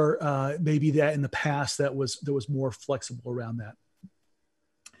 where maybe that in the past there was more flexible around that?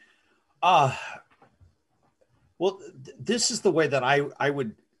 Well, this is the way that I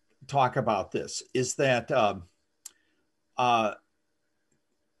would talk about this, is that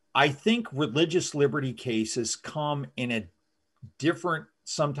I think religious liberty cases come in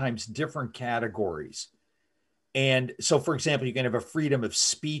sometimes different categories. And so, for example, you can have a freedom of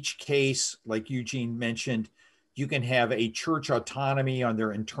speech case, like Eugene mentioned. You can have a church autonomy on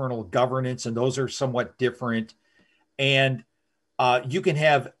their internal governance, and those are somewhat different. And you can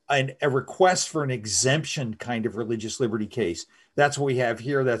have a request for an exemption kind of religious liberty case. That's what we have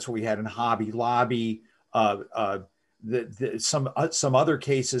here. That's what we had in Hobby Lobby, some other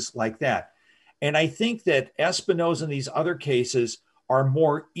cases like that. And I think that Espinoza and these other cases are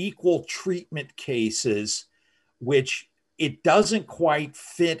more equal treatment cases, which it doesn't quite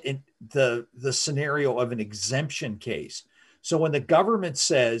fit in the scenario of an exemption case. So when the government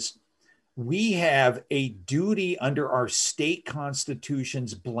says we have a duty under our state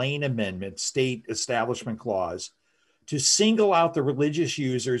constitution's Blaine Amendment, state establishment clause, to single out the religious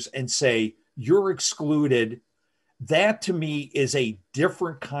users and say, you're excluded, that to me is a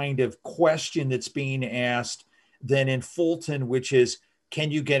different kind of question that's being asked than in Fulton, which is,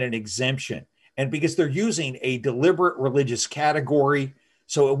 can you get an exemption? And because they're using a deliberate religious category,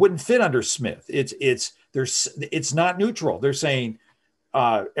 so it wouldn't fit under Smith. It's not neutral. They're saying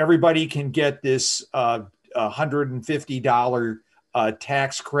everybody can get this $150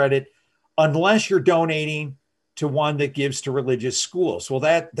 tax credit unless you're donating to one that gives to religious schools. Well,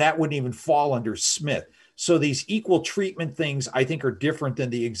 that wouldn't even fall under Smith. So these equal treatment things, I think, are different than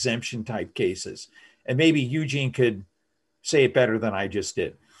the exemption type cases. And maybe Eugene could say it better than I just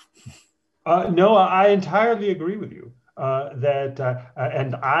did. No, I entirely agree with you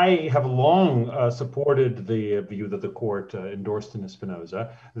and I have long supported the view that the court endorsed in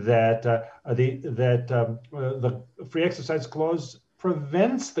Espinoza that the Free Exercise Clause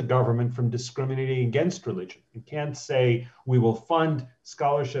prevents the government from discriminating against religion. You can't say we will fund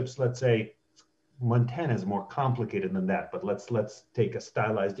scholarships. Let's say Montana is more complicated than that, but let's take a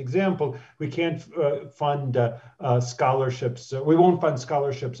stylized example. We can't fund scholarships. We won't fund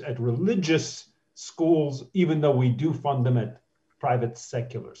scholarships at religious schools, even though we do fund them at private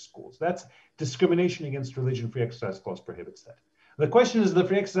secular schools. That's discrimination against religion. Free Exercise Clause prohibits that. The question is, does the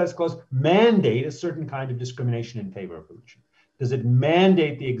Free Exercise Clause mandate a certain kind of discrimination in favor of religion? Does it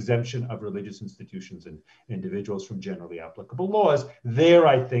mandate the exemption of religious institutions and individuals from generally applicable laws? There,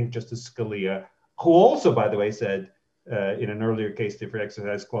 I think Justice Scalia, who also, by the way, said in an earlier case, the Free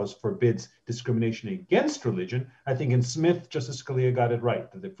Exercise Clause forbids discrimination against religion. I think in Smith, Justice Scalia got it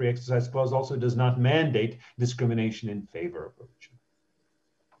right, that the Free Exercise Clause also does not mandate discrimination in favor of religion.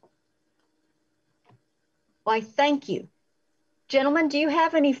 Why, thank you. Gentlemen, do you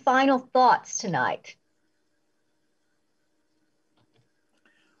have any final thoughts tonight?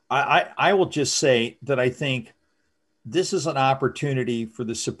 I will just say that I think this is an opportunity for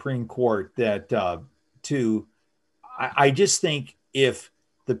the Supreme Court that I just think if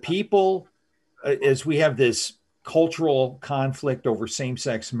the people, as we have this cultural conflict over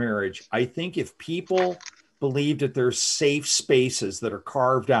same-sex marriage, I think if people believe that there's safe spaces that are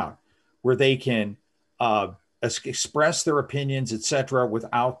carved out where they can express their opinions, etc.,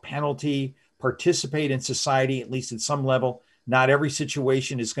 without penalty, participate in society, at least at some level, not every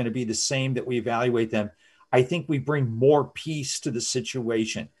situation is going to be the same that we evaluate them. I think we bring more peace to the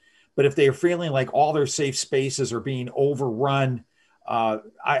situation. But if they are feeling like all their safe spaces are being overrun, I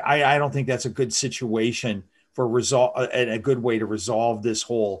don't think that's a good situation for a good way to resolve this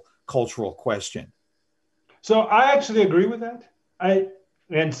whole cultural question. So I actually agree with that.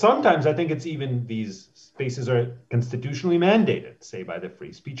 And sometimes I think it's even these spaces are constitutionally mandated, say by the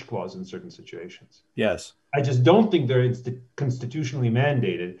Free Speech Clause in certain situations. Yes. I just don't think they're constitutionally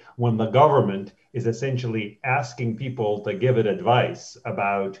mandated when the government is essentially asking people to give it advice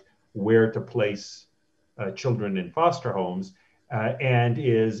about where to place children in foster homes and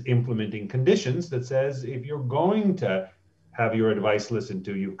is implementing conditions that says if you're going to have your advice listened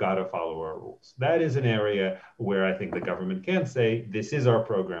to, you've got to follow our rules. That is an area where I think the government can say, this is our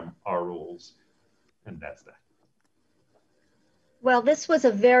program, our rules, and that's that. Well, this was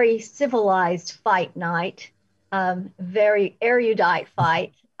a very civilized fight night, very erudite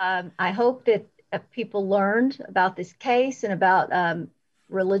fight. I hope that people learned about this case and about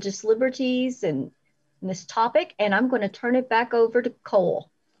religious liberties and this topic, and I'm going to turn it back over to Cole.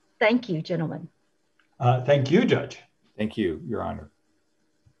 Thank you, gentlemen. Thank you, Judge. Thank you, Your Honor.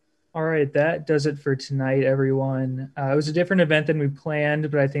 All right, that does it for tonight, everyone. It was a different event than we planned,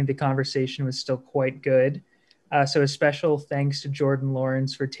 but I think the conversation was still quite good. So a special thanks to Jordan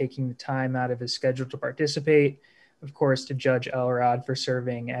Lorence for taking the time out of his schedule to participate. Of course, to Judge Elrod for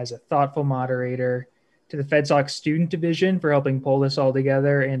serving as a thoughtful moderator, to the FedSoc Student Division for helping pull this all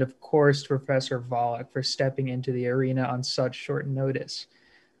together, and of course, to Professor Volokh for stepping into the arena on such short notice.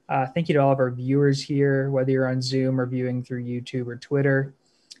 Thank you to all of our viewers here, whether you're on Zoom or viewing through YouTube or Twitter.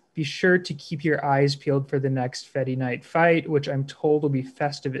 Be sure to keep your eyes peeled for the next Feddie Night Fight, which I'm told will be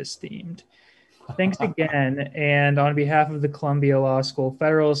Festivus themed. Thanks again, and on behalf of the Columbia Law School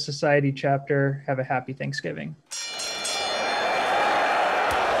Federalist Society chapter, have a happy Thanksgiving.